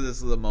why I said this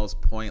is the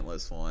most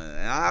pointless one,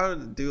 and I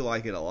do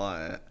like it a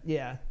lot.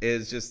 Yeah,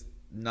 is just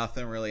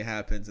nothing really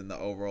happens in the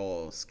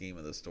overall scheme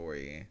of the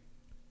story.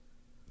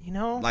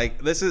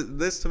 Like this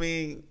to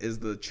me is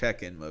the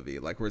check-in movie.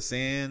 Like we're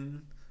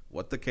seeing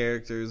what the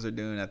characters are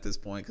doing at this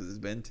point because it's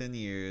been 10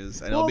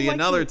 years and it'll be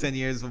another 10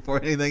 years before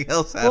anything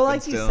else happens. Well,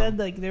 like you said,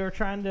 like they were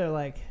trying to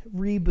like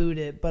reboot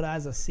it, but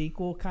as a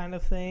sequel kind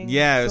of thing.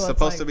 Yeah, it was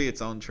supposed to be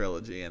its own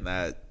trilogy, and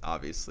that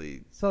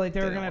obviously. So like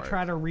they were going to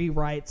try to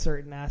rewrite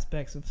certain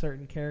aspects of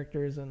certain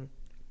characters, and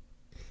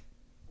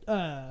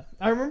I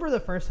remember the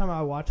first time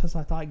I watched this,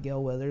 I thought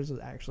Gil Withers was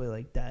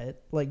actually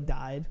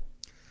died.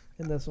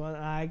 In this one,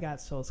 I got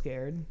so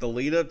scared. The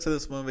lead up to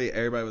this movie,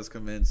 everybody was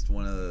convinced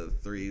one of the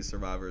 3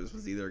 survivors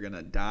was either going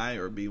to die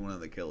or be one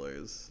of the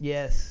killers.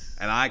 Yes.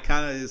 And I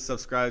kind of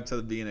subscribed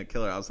to being a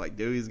killer. I was like,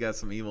 Dewey's got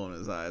some evil in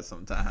his eyes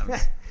sometimes.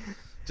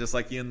 Just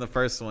like you in the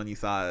first one, you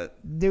thought.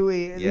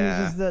 Dewey, he was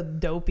just the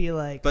dopey,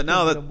 like. But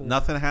no,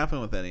 nothing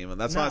happened with any of them.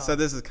 That's why I said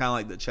this is kind of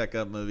like the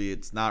checkup movie.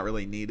 It's not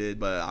really needed,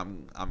 but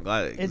I'm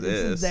glad it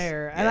exists. It's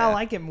there. And I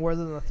like it more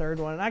than the third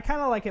one. And I kind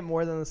of like it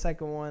more than the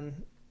second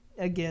one.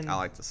 Again, I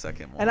like the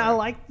second one. And I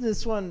like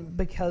this one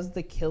because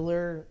the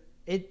killer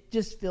it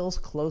just feels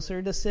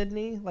closer to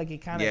Sydney. Like, it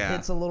kind of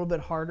hits a little bit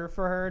harder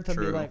for her to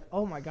be like,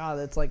 oh my God,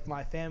 it's like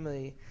my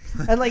family.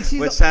 And like she's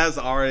which has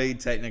already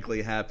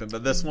technically happened,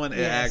 but this one,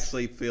 it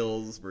actually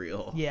feels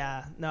real.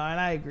 Yeah, no, and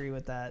I agree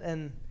with that.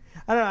 And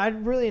I don't know, I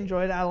really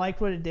enjoyed it. I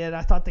liked what it did.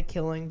 I thought the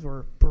killings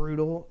were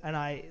brutal, and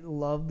I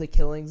loved the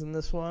killings in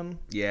this one.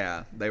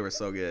 Yeah, they were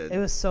so good. It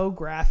was so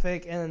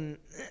graphic, and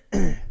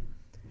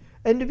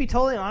and to be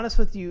totally honest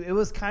with you, it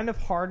was kind of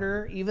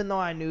harder, even though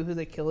I knew who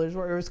the killers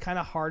were, it was kind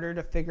of harder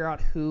to figure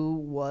out who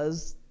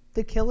was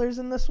the killers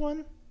in this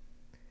one.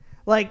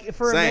 Like,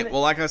 for a minute,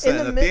 well, like I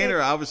said, in the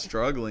theater, I was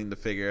struggling to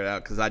figure it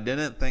out because I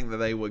didn't think that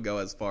they would go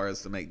as far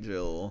as to make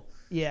Jill.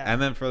 Yeah. And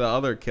then for the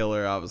other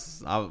killer,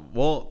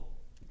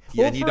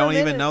 and you don't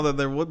even know that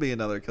there would be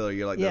another killer.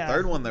 You're like, the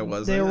third one there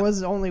wasn't. There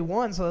was only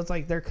one, so it's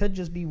like there could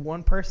just be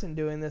one person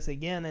doing this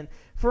again. And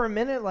for a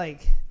minute,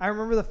 like, I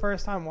remember the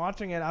first time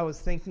watching it, I was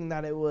thinking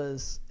that it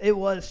was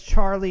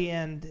Charlie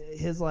and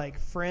his, like,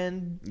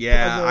 friend.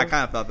 Yeah, I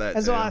kind of thought that,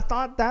 and too. so I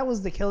thought that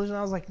was the killers, and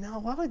I was like, no,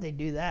 why would they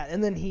do that?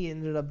 And then he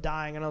ended up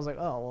dying, and I was like,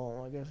 oh,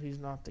 well, I guess he's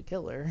not the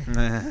killer.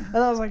 And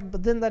I was like,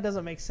 but then that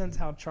doesn't make sense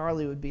how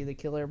Charlie would be the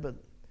killer. But,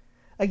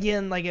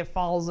 again, like, it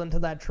falls into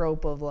that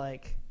trope of,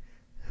 like,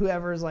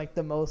 whoever's like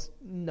the most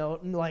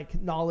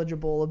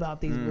knowledgeable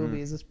about these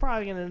movies is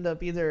probably going to end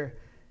up either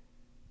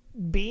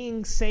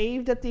being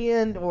saved at the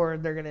end or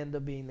they're going to end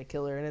up being the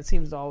killer, and it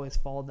seems to always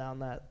fall down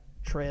that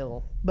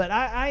trail. But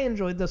I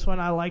enjoyed this one.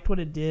 I liked what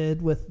it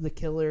did with the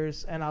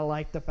killers, and I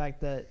liked the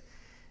fact that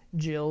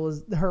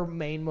her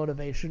main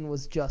motivation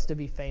was just to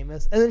be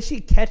famous, and then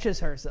she catches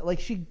herself, like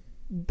she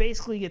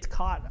basically gets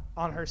caught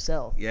on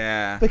herself.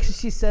 Yeah. Because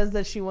she says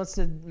that she wants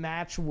to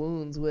match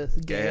wounds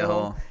with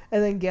Gail.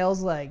 And then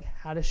Gail's like,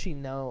 how does she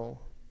know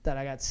that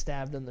I got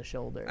stabbed in the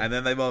shoulder? And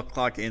then they both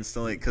clock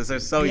instantly because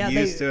they're so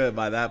used to it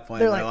by that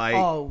point. They're like,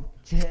 oh,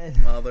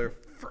 Jen. Mother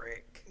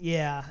frick.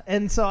 Yeah.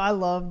 And so I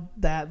love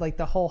that, like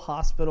the whole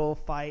hospital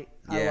fight.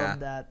 I love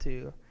that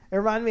too. It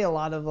reminded me a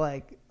lot of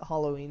like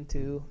Halloween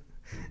 2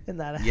 in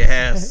that aspect.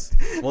 Yes.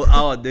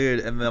 Well, dude,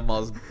 and the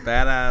most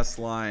badass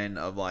line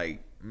of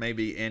like,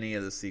 maybe any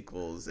of the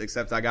sequels,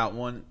 except I got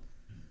the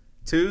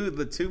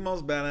two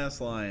most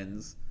badass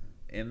lines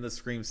in the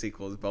Scream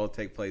sequels both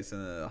take place in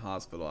a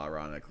hospital,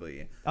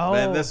 ironically. Oh.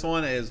 But this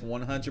one is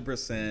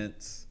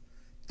 100%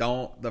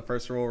 the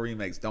first rule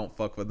remakes don't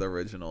fuck with the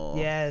original.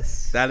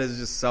 Yes. That is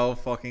just so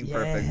fucking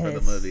perfect for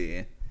the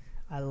movie.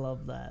 I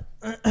love that.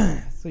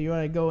 So you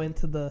want to go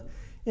into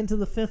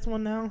the fifth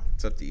one now?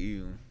 It's up to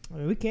you. I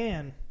mean, we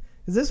can.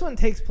 Because this one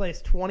takes place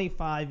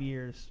 25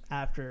 years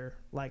after,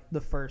 like,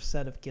 the first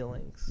set of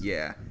killings.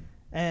 Yeah.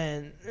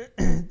 And,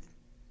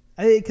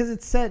 because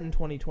it's set in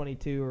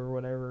 2022 or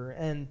whatever.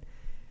 And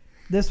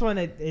this one,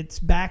 it's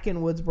back in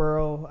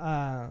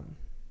Woodsboro.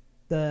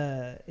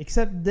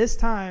 Except this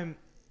time,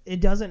 it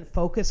doesn't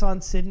focus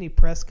on Sidney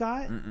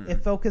Prescott. Mm-mm.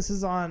 It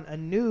focuses on a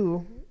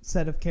new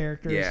set of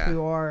characters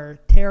who are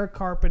Tara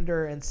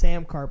Carpenter and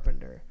Sam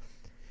Carpenter.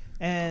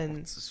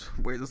 And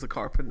where does the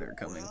Carpenter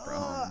coming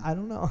from? I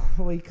don't know.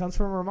 Well, he comes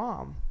from her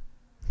mom.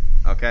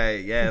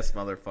 Okay, yes,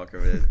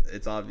 motherfucker.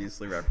 It's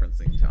obviously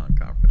referencing John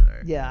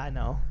Carpenter. Yeah, I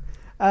know.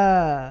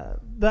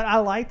 But I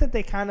like that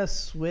they kind of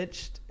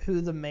switched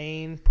who the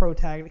main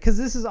protagonist... Because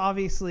this is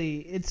obviously...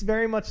 It's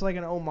very much like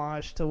an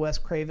homage to Wes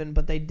Craven,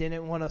 but they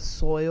didn't want to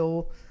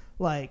soil,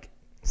 like,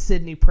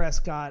 Sidney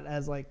Prescott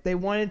as, like... They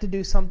wanted to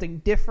do something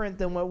different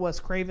than what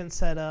Wes Craven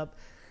set up,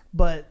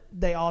 but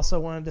they also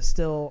wanted to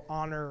still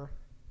honor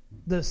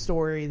the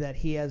story that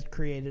he has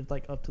created,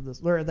 like, up to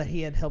this, or that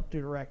he had helped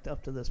direct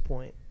up to this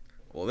point.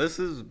 Well, this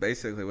is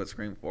basically what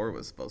Scream 4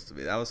 was supposed to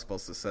be. That was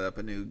supposed to set up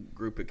a new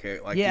group of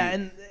characters. Like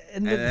and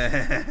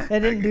it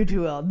didn't do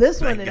too well. This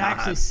one, it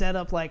actually set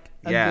up like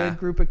a good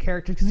group of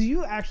characters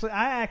because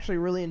I actually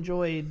really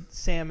enjoyed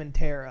Sam and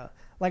Tara.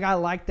 Like, I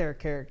liked their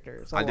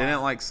characters. I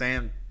didn't like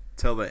Sam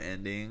till the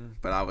ending,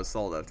 but I was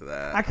sold after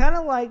that. I kind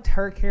of liked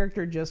her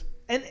character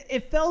and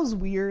it felt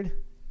weird.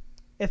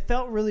 It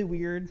felt really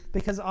weird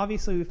because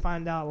obviously we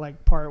find out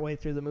like part way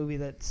through the movie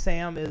that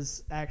Sam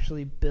is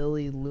actually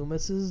Billy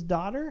Loomis's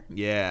daughter.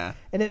 Yeah.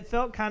 And it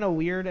felt kind of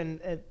weird, and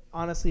it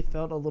honestly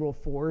felt a little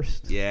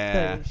forced.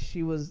 Yeah. That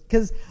she was,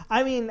 because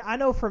I mean, I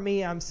know for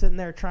me, I'm sitting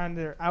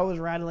there I was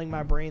rattling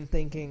my brain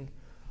thinking,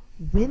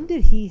 when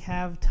did he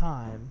have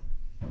time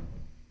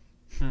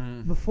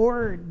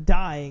before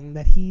dying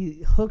that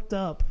he hooked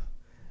up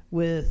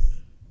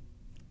with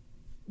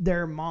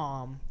their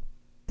mom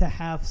to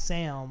have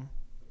Sam?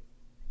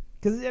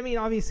 Because, I mean,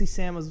 obviously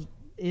Sam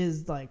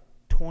is like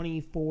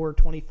 24,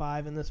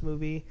 25 in this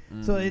movie.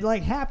 Mm. So it,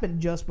 like, happened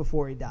just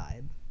before he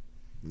died.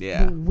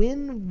 Yeah. But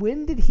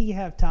when did he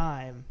have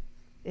time,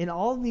 in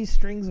all of these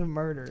strings of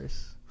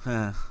murders,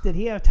 did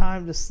he have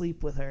time to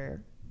sleep with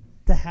her,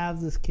 to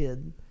have this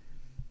kid?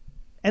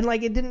 And,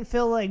 like, it didn't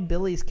feel like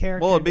Billy's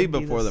character. Well, it'd be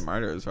before the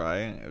murders,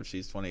 right? If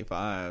she's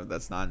 25,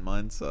 that's 9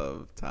 months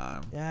of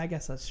time. Yeah, I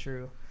guess that's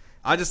true.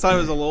 I just thought it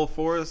was a little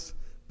forced.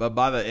 But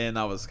by the end,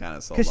 I was kind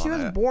of sold on it. Because she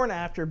was born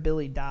after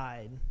Billy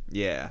died.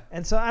 Yeah.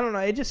 And so, I don't know.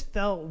 It just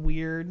felt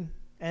weird.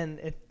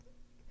 And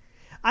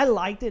I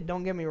liked it,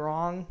 don't get me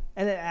wrong,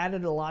 and it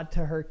added a lot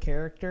to her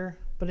character,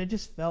 but it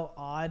just felt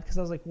odd because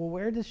I was like, well,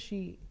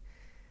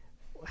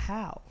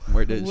 how?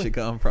 Where did she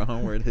come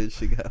from? Where did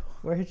she go?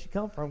 Where did she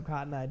come from,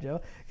 Cotton Eye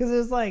Joe? Because it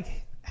was like,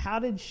 how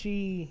did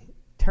she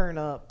turn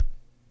up?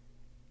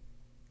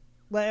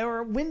 Like,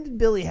 or when did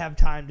Billy have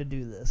time to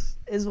do this?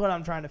 Is what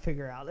I'm trying to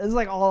figure out. It's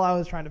like all I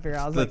was trying to figure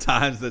out. The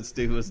times that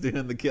Stu was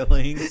doing the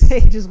killings.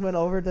 He just went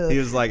over to. He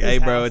was like, "Hey,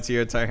 bro, it's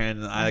your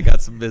turn. I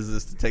got some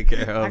business to take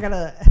care of. I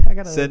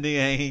gotta. Sydney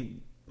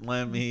ain't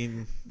let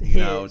me. She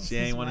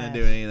ain't want to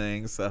do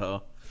anything.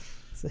 So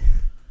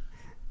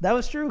that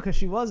was true because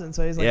she wasn't.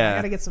 So he's like, I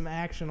gotta get some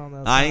action on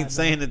this. I ain't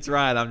saying it's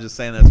right. I'm just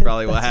saying that's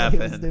probably what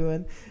happened. What he was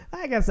doing.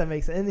 I guess that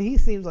makes sense. And he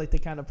seems like the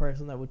kind of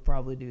person that would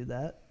probably do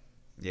that.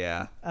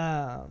 Yeah.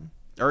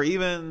 Or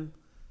even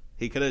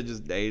he could have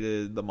just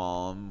dated the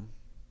mom,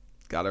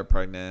 got her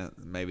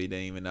pregnant, maybe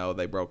didn't even know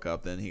they broke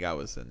up. Then he got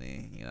with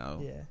Sydney, Yeah.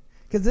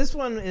 Because this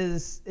one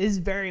is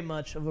very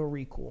much of a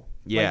requel.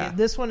 Yeah. Like,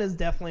 this one is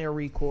definitely a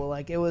requel.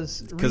 Like, it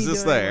was. Because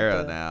it's the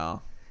era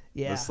now.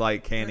 Yeah. It's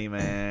like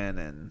Candyman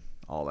and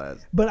all that.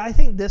 But I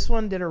think this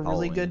one did a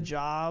really good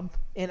job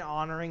in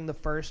honoring the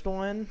first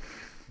one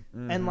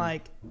and,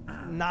 like,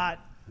 not,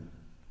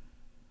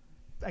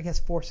 I guess,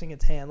 forcing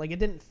its hand. Like, it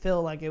didn't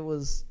feel like it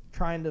was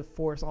trying to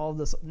force all of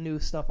this new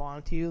stuff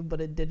onto you, but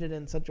it did it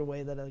in such a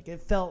way that like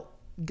it felt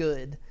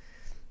good.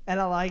 And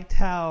I liked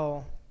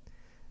how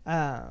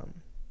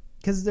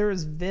because there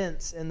was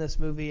Vince in this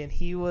movie and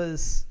he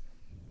was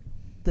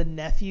the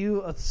nephew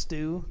of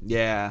Stu.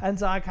 Yeah. And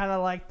so I kind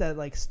of liked that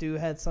like Stu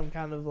had some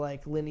kind of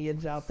like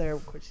lineage out there,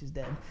 which he's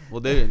dead. Well,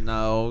 dude,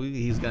 no,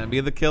 he's going to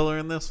be the killer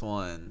in this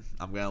one.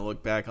 I'm going to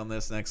look back on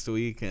this next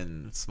week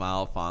and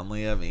smile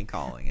fondly at me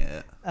calling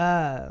it.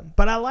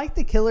 But I liked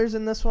the killers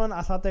in this one.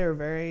 I thought they were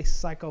very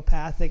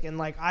psychopathic and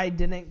like I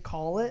didn't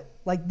call it.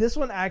 Like this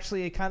one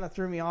actually, it kind of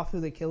threw me off who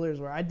the killers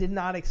were. I did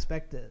not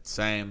expect it.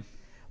 Same.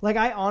 Like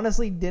I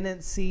honestly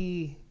didn't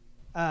see...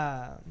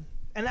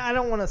 and I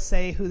don't want to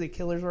say who the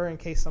killers were in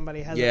case somebody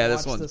hasn't watched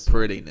this. Yeah, this one's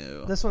pretty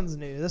new. This one's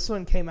new. This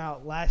one came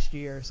out last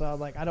year, so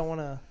like I don't want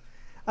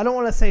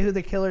to say who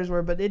the killers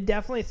were, but it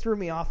definitely threw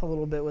me off a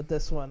little bit with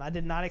this one. I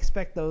did not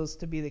expect those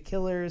to be the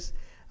killers.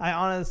 I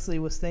honestly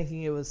was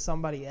thinking it was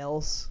somebody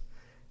else,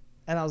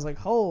 and I was like,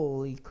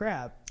 "Holy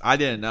crap!" I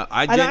didn't know.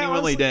 I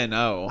genuinely didn't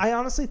know. I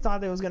honestly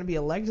thought it was going to be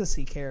a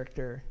legacy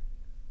character.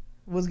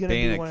 Was going to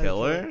be a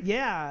killer?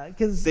 Yeah,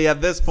 because see,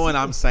 at this point,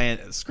 I'm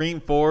saying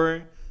Scream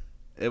 4.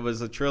 It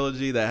was a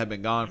trilogy that had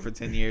been gone for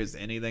 10 years.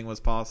 Anything was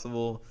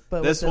possible.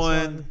 But this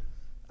one,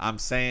 I'm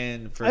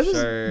saying for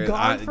sure. It was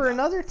gone for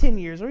another 10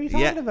 years. What are you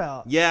talking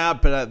about? Yeah,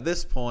 but at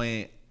this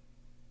point,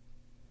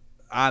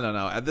 I don't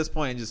know. At this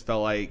point, it just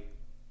felt like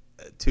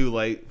too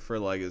late for a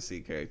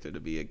legacy character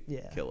to be a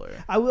killer.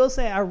 I will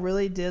say I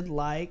really did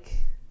like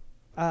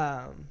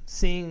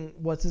seeing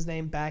what's his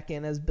name back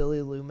in as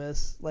Billy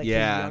Loomis, like his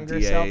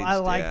younger self. I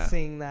liked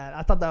seeing that.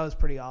 I thought that was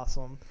pretty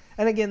awesome.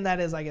 And again, that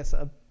is, I guess,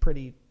 a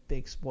pretty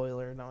big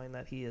spoiler knowing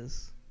that he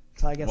is.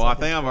 So I guess. Well, I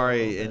think I've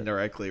already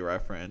indirectly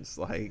referenced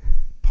like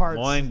parts.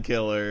 One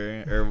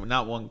killer, or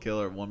not one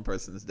killer, one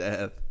person's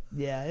death.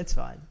 Yeah, it's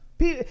fine.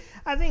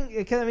 I think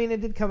because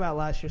it did come out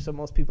last year, so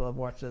most people have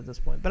watched it at this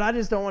point. But I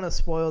just don't want to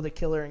spoil the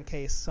killer in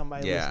case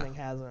somebody listening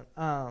hasn't.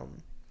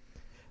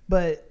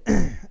 But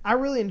I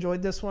really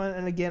enjoyed this one,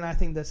 and again, I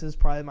think this is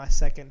probably my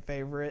second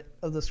favorite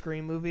of the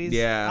Scream movies.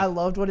 Yeah, I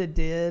loved what it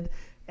did.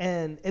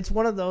 And it's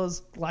one of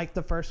those, like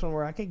the first one,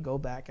 where I could go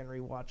back and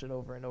rewatch it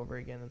over and over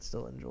again and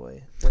still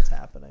enjoy what's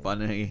happening.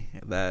 Funny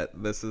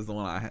that this is the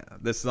one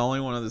this is the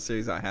only one of the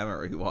series I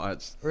haven't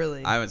rewatched.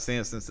 Really? I haven't seen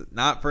it since,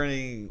 not for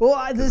any,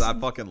 because I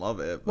fucking love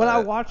it. When I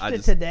watched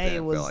it today,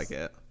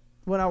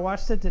 when I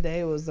watched it today,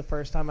 it was the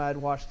first time I had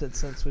watched it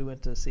since we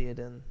went to see it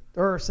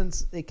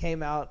since it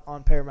came out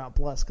on Paramount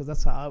Plus, because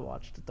that's how I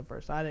watched it the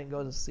first time. I didn't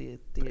go to see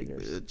it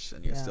theaters. Big bitch,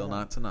 and you're still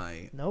not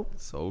tonight. Nope.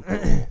 So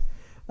cool.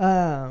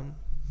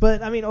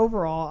 But,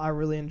 overall, I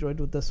really enjoyed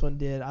what this one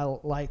did. I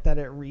like that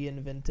it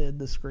reinvented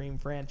the Scream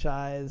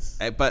franchise.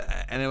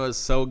 And it was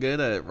so good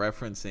at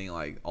referencing,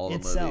 like, all the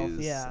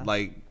movies. Yeah.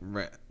 Like,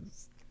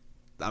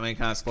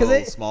 kind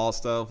of small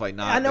stuff, like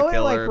not the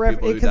killer,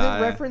 people who die.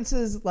 Because it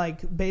references,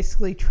 like,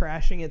 basically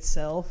trashing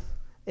itself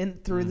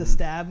through the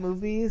stab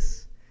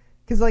movies.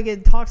 Because, like,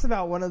 it talks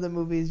about one of the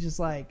movies just,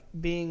 like,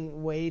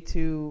 being way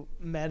too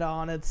meta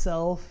on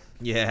itself.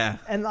 Yeah.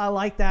 And I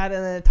like that.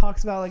 And then it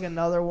talks about, like,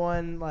 another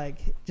one,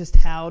 like, just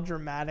how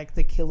dramatic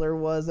the killer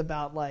was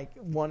about, like,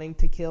 wanting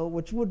to kill,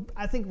 which would,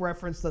 I think,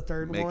 reference the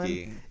third Mickey.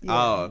 one. Yeah.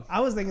 Oh.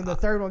 I was thinking the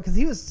third one because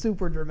he was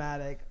super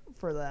dramatic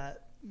for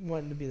that,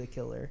 wanting to be the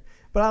killer.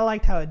 But I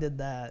liked how it did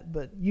that.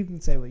 But you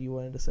can say what you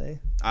wanted to say.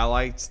 I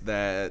liked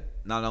that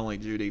not only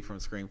Judy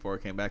from Scream 4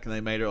 came back, and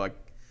they made her, like,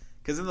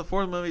 because in the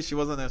fourth movie, she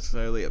wasn't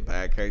necessarily a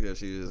bad character.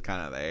 She was just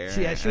kind of there.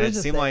 She was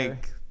just seemed there.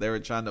 Like they were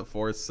trying to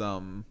force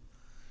some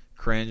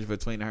cringe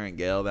between her and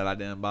Gail that I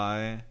didn't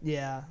buy.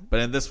 Yeah. But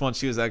in this one,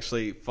 she was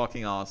actually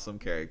fucking awesome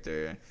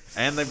character.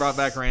 And they brought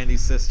back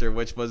Randy's sister,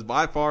 which was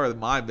by far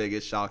my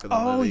biggest shock of the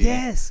movie. Oh,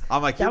 yes.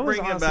 I'm like, you're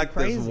bringing back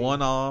crazy. this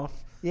one-off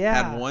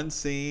Yeah. had one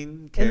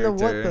scene In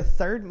character. the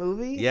third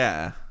movie?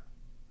 Yeah.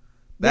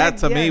 That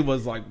to me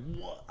was like,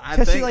 what? I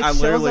think she, like, I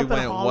shows literally up in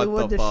went, Hollywood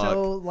what the to fuck?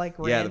 show, like,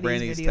 Yeah, the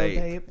Randy's Brandy's videotape.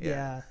 tape.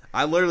 Yeah.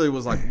 I literally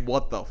was like,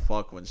 what the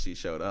fuck when she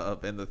showed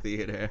up in the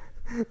theater.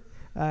 All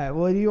right.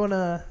 Well, do you want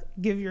to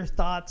give your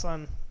thoughts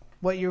on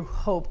what you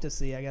hope to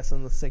see, I guess,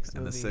 in the sixth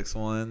movie? In the sixth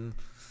one,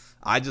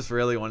 I just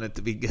really want it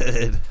to be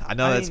good. I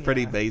know that's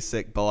pretty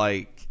basic, but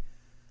like,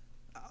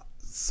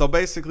 so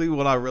basically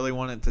what I really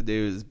wanted to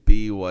do is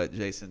be what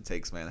Jason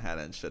Takes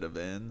Manhattan should have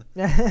been.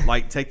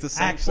 Like, take the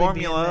same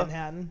formula.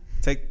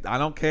 I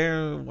don't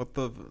care what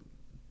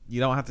you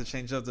don't have to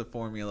change up the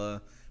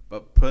formula,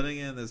 but putting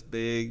in this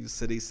big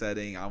city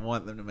setting, I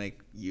want them to make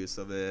use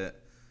of it.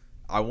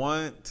 I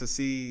want to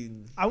see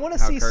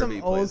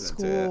some old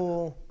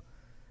school.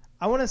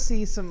 I want to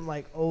see some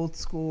like old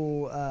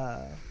school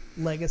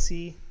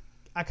legacy.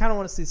 I kind of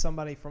want to see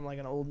somebody from like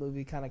an old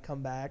movie kind of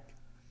come back.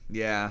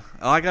 Yeah,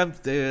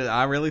 dude,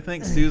 I really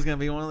think Stu's gonna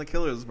be one of the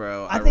killers,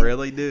 bro. I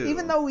really do.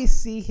 Even though we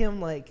see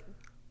him like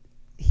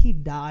he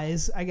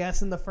dies, I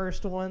guess in the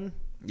first one,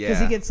 because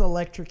he gets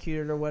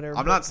electrocuted or whatever.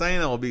 I'm not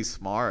saying it will be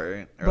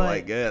smart or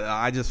like good.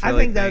 I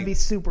think that would be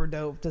super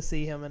dope to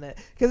see him in it,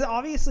 because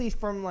obviously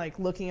from like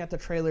looking at the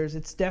trailers,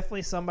 it's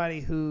definitely somebody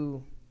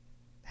who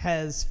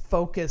has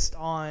focused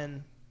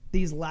on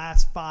these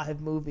last 5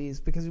 movies,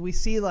 because we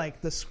see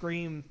like the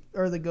Scream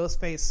or the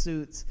Ghostface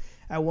suits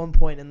at one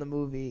point in the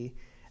movie.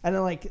 And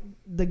then, like,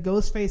 the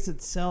Ghostface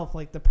itself,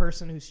 like, the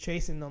person who's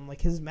chasing them, like,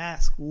 his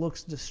mask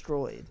looks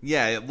destroyed.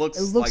 Yeah, it looks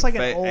like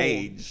an old.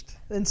 Aged.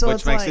 And so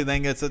which makes you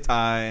think it's a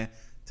tie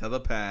to the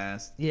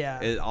past.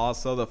 Yeah. It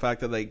also, the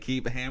fact that they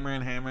keep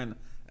hammering,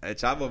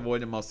 which I've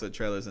avoided most of the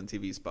trailers and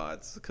TV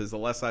spots, because the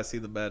less I see,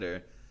 the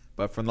better.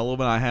 But from the little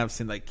bit I have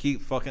seen, they keep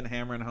fucking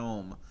hammering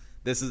home.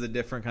 This is a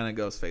different kind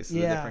of Ghostface. This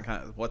is a different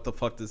kind of, what the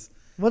fuck does...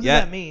 What does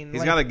that mean?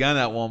 He's got a gun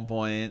at one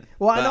point.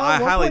 Well, I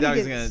highly doubt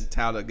he's going to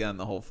tout a gun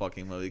the whole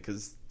fucking movie,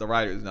 because the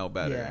writers know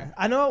better. Yeah.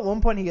 I know at one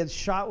point he gets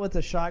shot with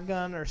a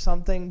shotgun or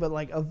something, but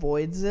like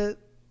avoids it.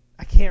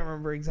 I can't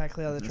remember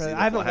exactly how the trailer.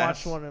 I haven't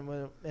watched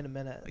one in a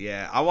minute.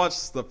 Yeah, I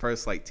watched the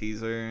first like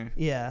teaser.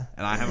 Yeah,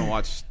 and I haven't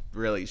watched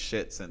really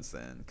shit since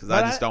then, because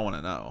I just don't want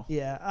to know.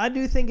 Yeah, I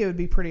do think it would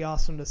be pretty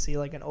awesome to see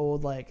like an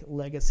old like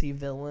legacy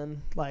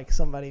villain, like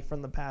somebody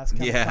from the past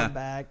come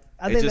back.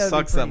 It just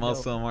sucks that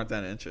most of them aren't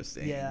that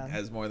interesting. Yeah,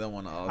 as more than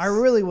one of us. I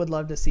really would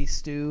love to see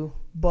Stu,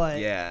 but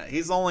yeah,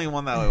 he's the only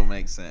one that would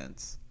make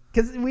sense,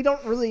 because we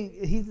don't really.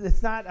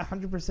 It's not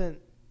 100%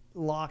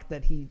 locked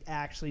that he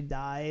actually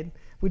died.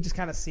 We just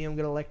kind of see him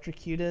get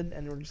electrocuted,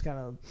 and we're just kind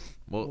of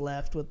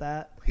left with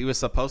that. He was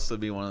supposed to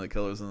be one of the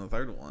killers in the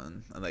third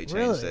one, and they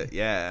changed it.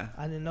 Yeah,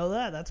 I didn't know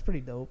that. That's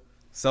pretty dope.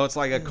 So it's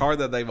like a card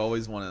that they've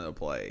always wanted to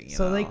play. You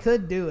know? They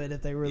could do it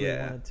if they really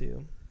wanted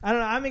to. I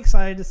don't know. I'm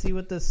excited to see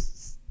what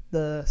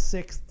the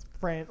sixth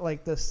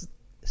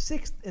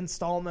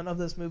installment of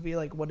this movie,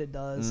 like what it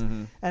does,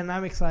 and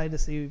I'm excited to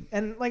see.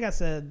 And like I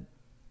said,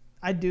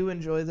 I do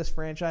enjoy this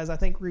franchise. I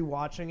think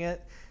rewatching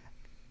it,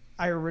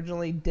 I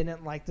originally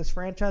didn't like this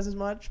franchise as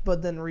much,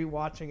 but then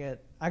rewatching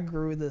it, I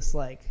grew this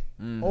like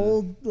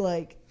old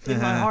like in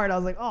my heart. I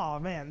was like, oh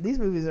man, these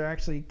movies are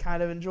actually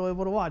kind of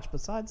enjoyable to watch.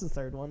 Besides the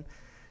third one,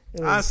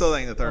 I still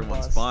think the third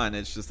one's fun.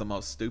 It's just the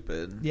most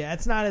stupid. Yeah,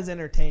 it's not as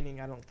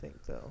entertaining. I don't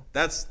think though.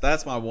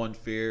 That's my one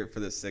fear for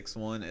the sixth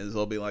one is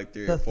it'll be like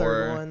 3 or 4,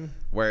 third one,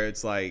 where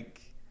it's like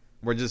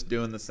we're just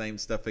doing the same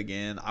stuff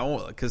again. I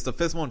won't, because the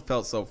fifth one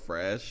felt so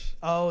fresh.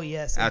 Oh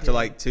yes. After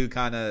like 2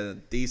 kind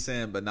of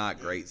decent but not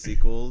great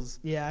sequels.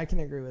 Yeah, I can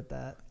agree with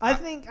that. I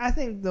think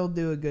they'll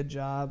do a good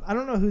job. I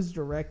don't know who's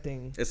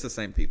directing. It's the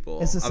same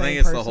people. It's the same I think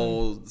it's person? the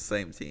whole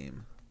same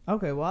team.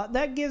 Okay, well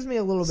that gives me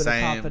a little bit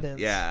of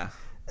confidence. Yeah,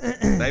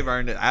 they've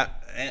earned it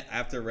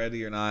after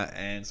Ready or Not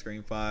and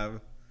Scream 5.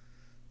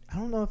 I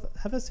don't know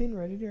have I seen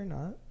Ready or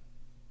Not.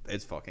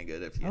 It's fucking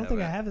good if you. I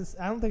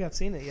don't think I've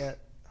seen it yet.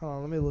 Hold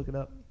on, let me look it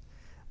up.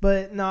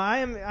 But no, I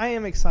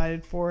am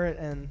excited for it,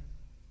 and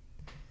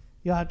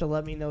you'll have to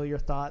let me know your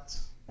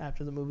thoughts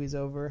after the movie's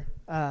over.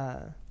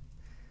 But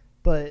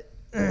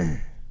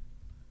sorry,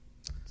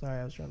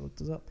 I was trying to look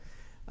this up.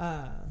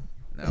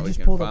 Now we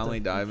can finally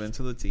dive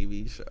into the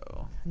TV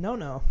show.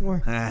 No,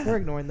 we're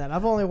ignoring that.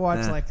 I've only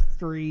watched like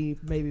 3,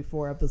 maybe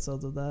 4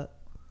 episodes of that.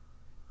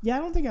 Yeah, I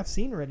don't think I've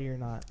seen Ready or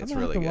Not. It's I'm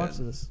gonna really have to good. watch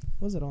this.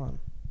 What's it on?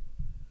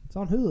 It's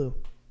on Hulu.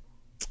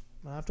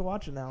 I have to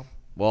watch it now.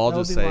 Well, I'll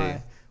just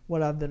say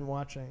what I've been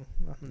watching.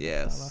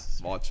 Yes,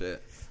 watch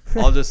it.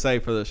 I'll just say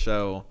for the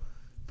show,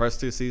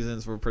 first 2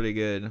 seasons were pretty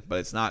good, but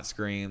it's not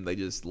Scream. They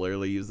just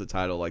literally use the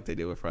title like they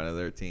do with Friday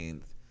the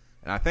 13th.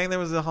 And I think there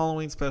was a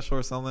Halloween special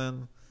or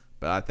something,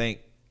 but I think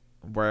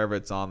wherever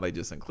it's on, they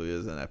just include it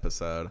as an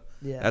episode.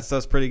 Yeah. That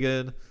stuff's pretty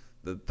good.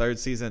 The 3rd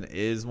season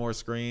is more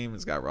Scream.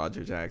 It's got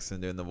Roger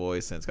Jackson doing the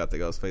voice, and it's got the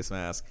Ghostface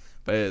mask,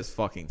 but it is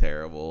fucking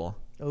terrible.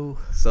 Oh.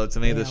 So to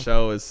me, the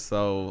show is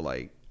so,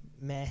 like,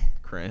 meh.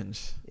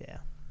 Cringe. Yeah.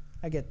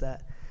 I get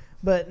that.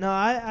 But no,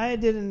 I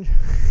didn't.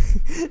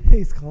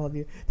 He's calling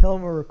you. Tell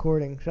him we're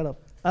recording. Shut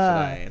up. Should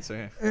I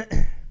answer?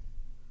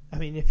 I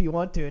mean, if you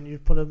want to, and you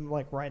put him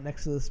like right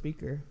next to the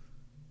speaker.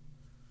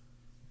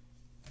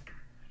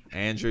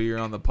 Andrew, you're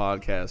on the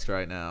podcast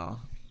right now.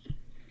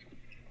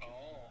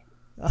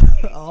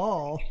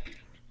 Oh.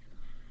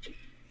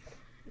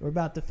 We're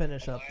about to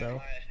finish up,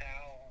 though.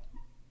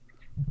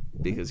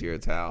 Because you're a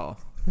towel.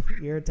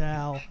 You're a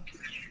towel.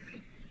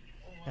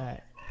 All right.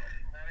 That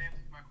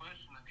answers my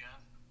question, I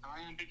guess. How are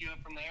you going to pick you up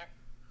from there?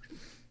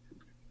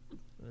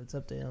 It's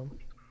up to him.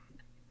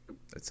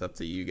 It's up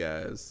to you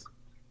guys.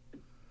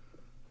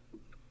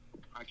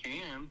 I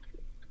can.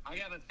 I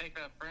got to take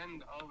a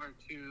friend over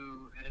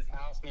to his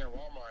house near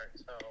Walmart,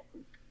 so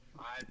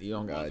You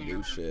don't gotta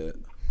do shit.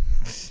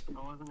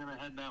 I wasn't going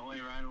to head that way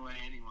right away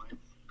anyway.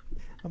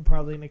 I'm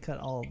probably going to cut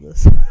all of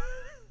this.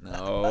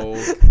 No,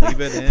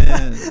 leave it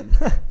in.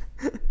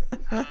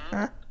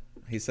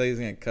 He said he's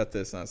gonna cut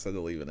this, and I said to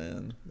leave it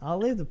in. I'll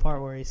leave the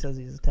part where he says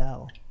he's a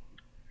towel.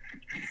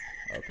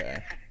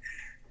 Okay.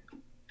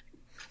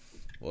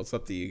 Well, it's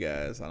up to you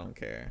guys. I don't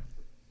care.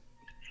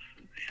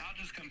 I'll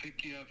just come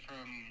pick you up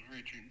from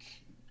Richard's.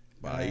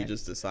 Wow, Alright. you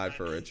just decide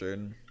for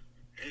Richard?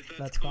 If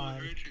That's cool fine.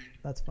 with Richard.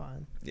 That's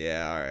fine.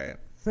 Yeah,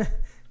 alright.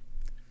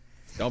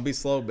 Don't be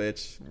slow,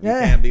 bitch. We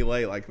Yeah. can't be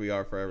late like we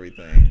are for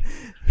everything.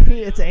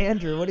 It's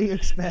Andrew. What do you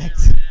expect?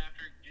 Right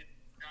after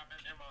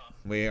dropping him off.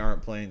 We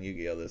aren't playing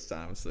Yu-Gi-Oh! This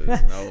time, so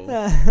there's no...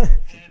 Yeah,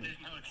 there's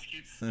no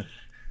excuse.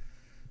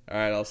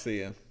 Alright, I'll see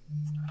you.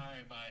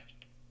 Alright, bye.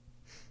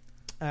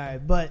 All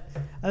right, but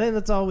I think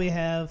that's all we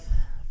have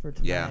for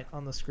tonight Yeah.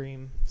 on the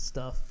Scream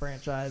stuff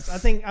franchise. I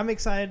think I'm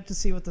excited to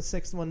see what the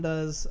sixth one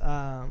does.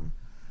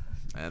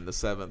 And the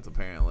 7th,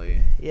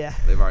 apparently. Yeah.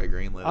 They've already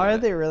greenlit Are it.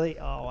 they really?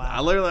 Oh,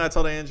 wow. I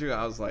told Andrew,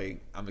 I was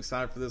like, I'm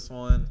excited for this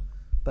one,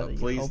 but you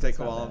please hope take it's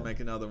a not while bad. and make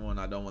another one.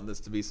 I don't want this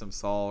to be some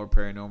Saw or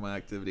Paranormal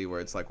Activity where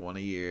it's like one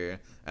a year,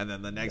 and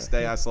then the next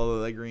day I saw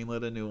that they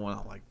greenlit a new one.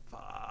 I'm like,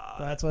 fuck.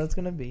 That's what it's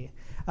going to be.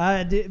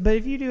 But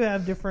if you do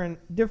have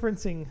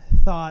differencing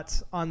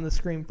thoughts on the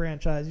Scream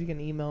franchise, you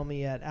can email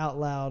me at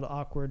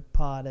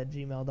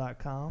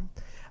outloudawkwardpod@gmail.com.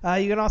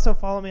 You can also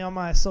follow me on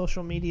my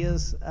social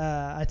medias.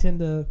 I tend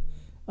to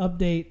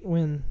update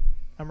when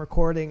I'm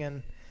recording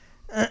and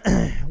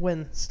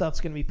when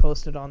stuff's going to be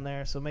posted on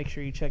there, so make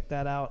sure you check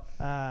that out.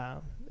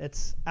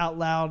 It's Out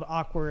Loud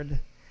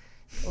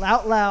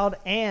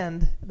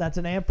and that's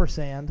an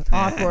ampersand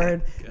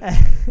awkward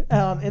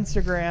on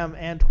Instagram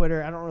and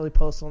Twitter. I don't really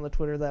post on the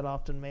Twitter that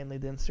often, mainly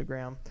the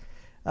Instagram.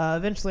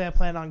 Eventually I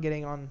plan on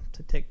getting on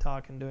to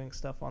TikTok and doing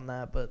stuff on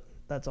that, but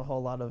that's a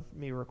whole lot of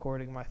me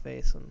recording my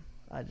face, and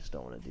I just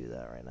don't want to do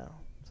that right now.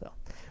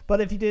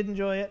 But if you did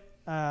enjoy it,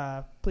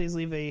 please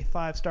leave a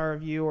 5-star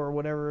review or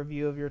whatever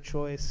review of your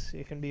choice.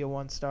 It can be a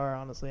 1-star.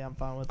 Honestly, I'm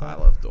fine with that.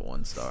 I left a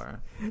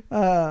 1-star.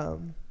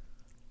 Of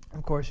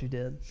course you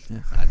did.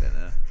 I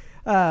didn't.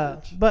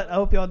 But I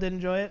hope y'all did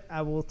enjoy it.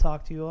 I will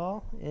talk to you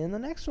all in the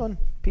next one.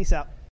 Peace out.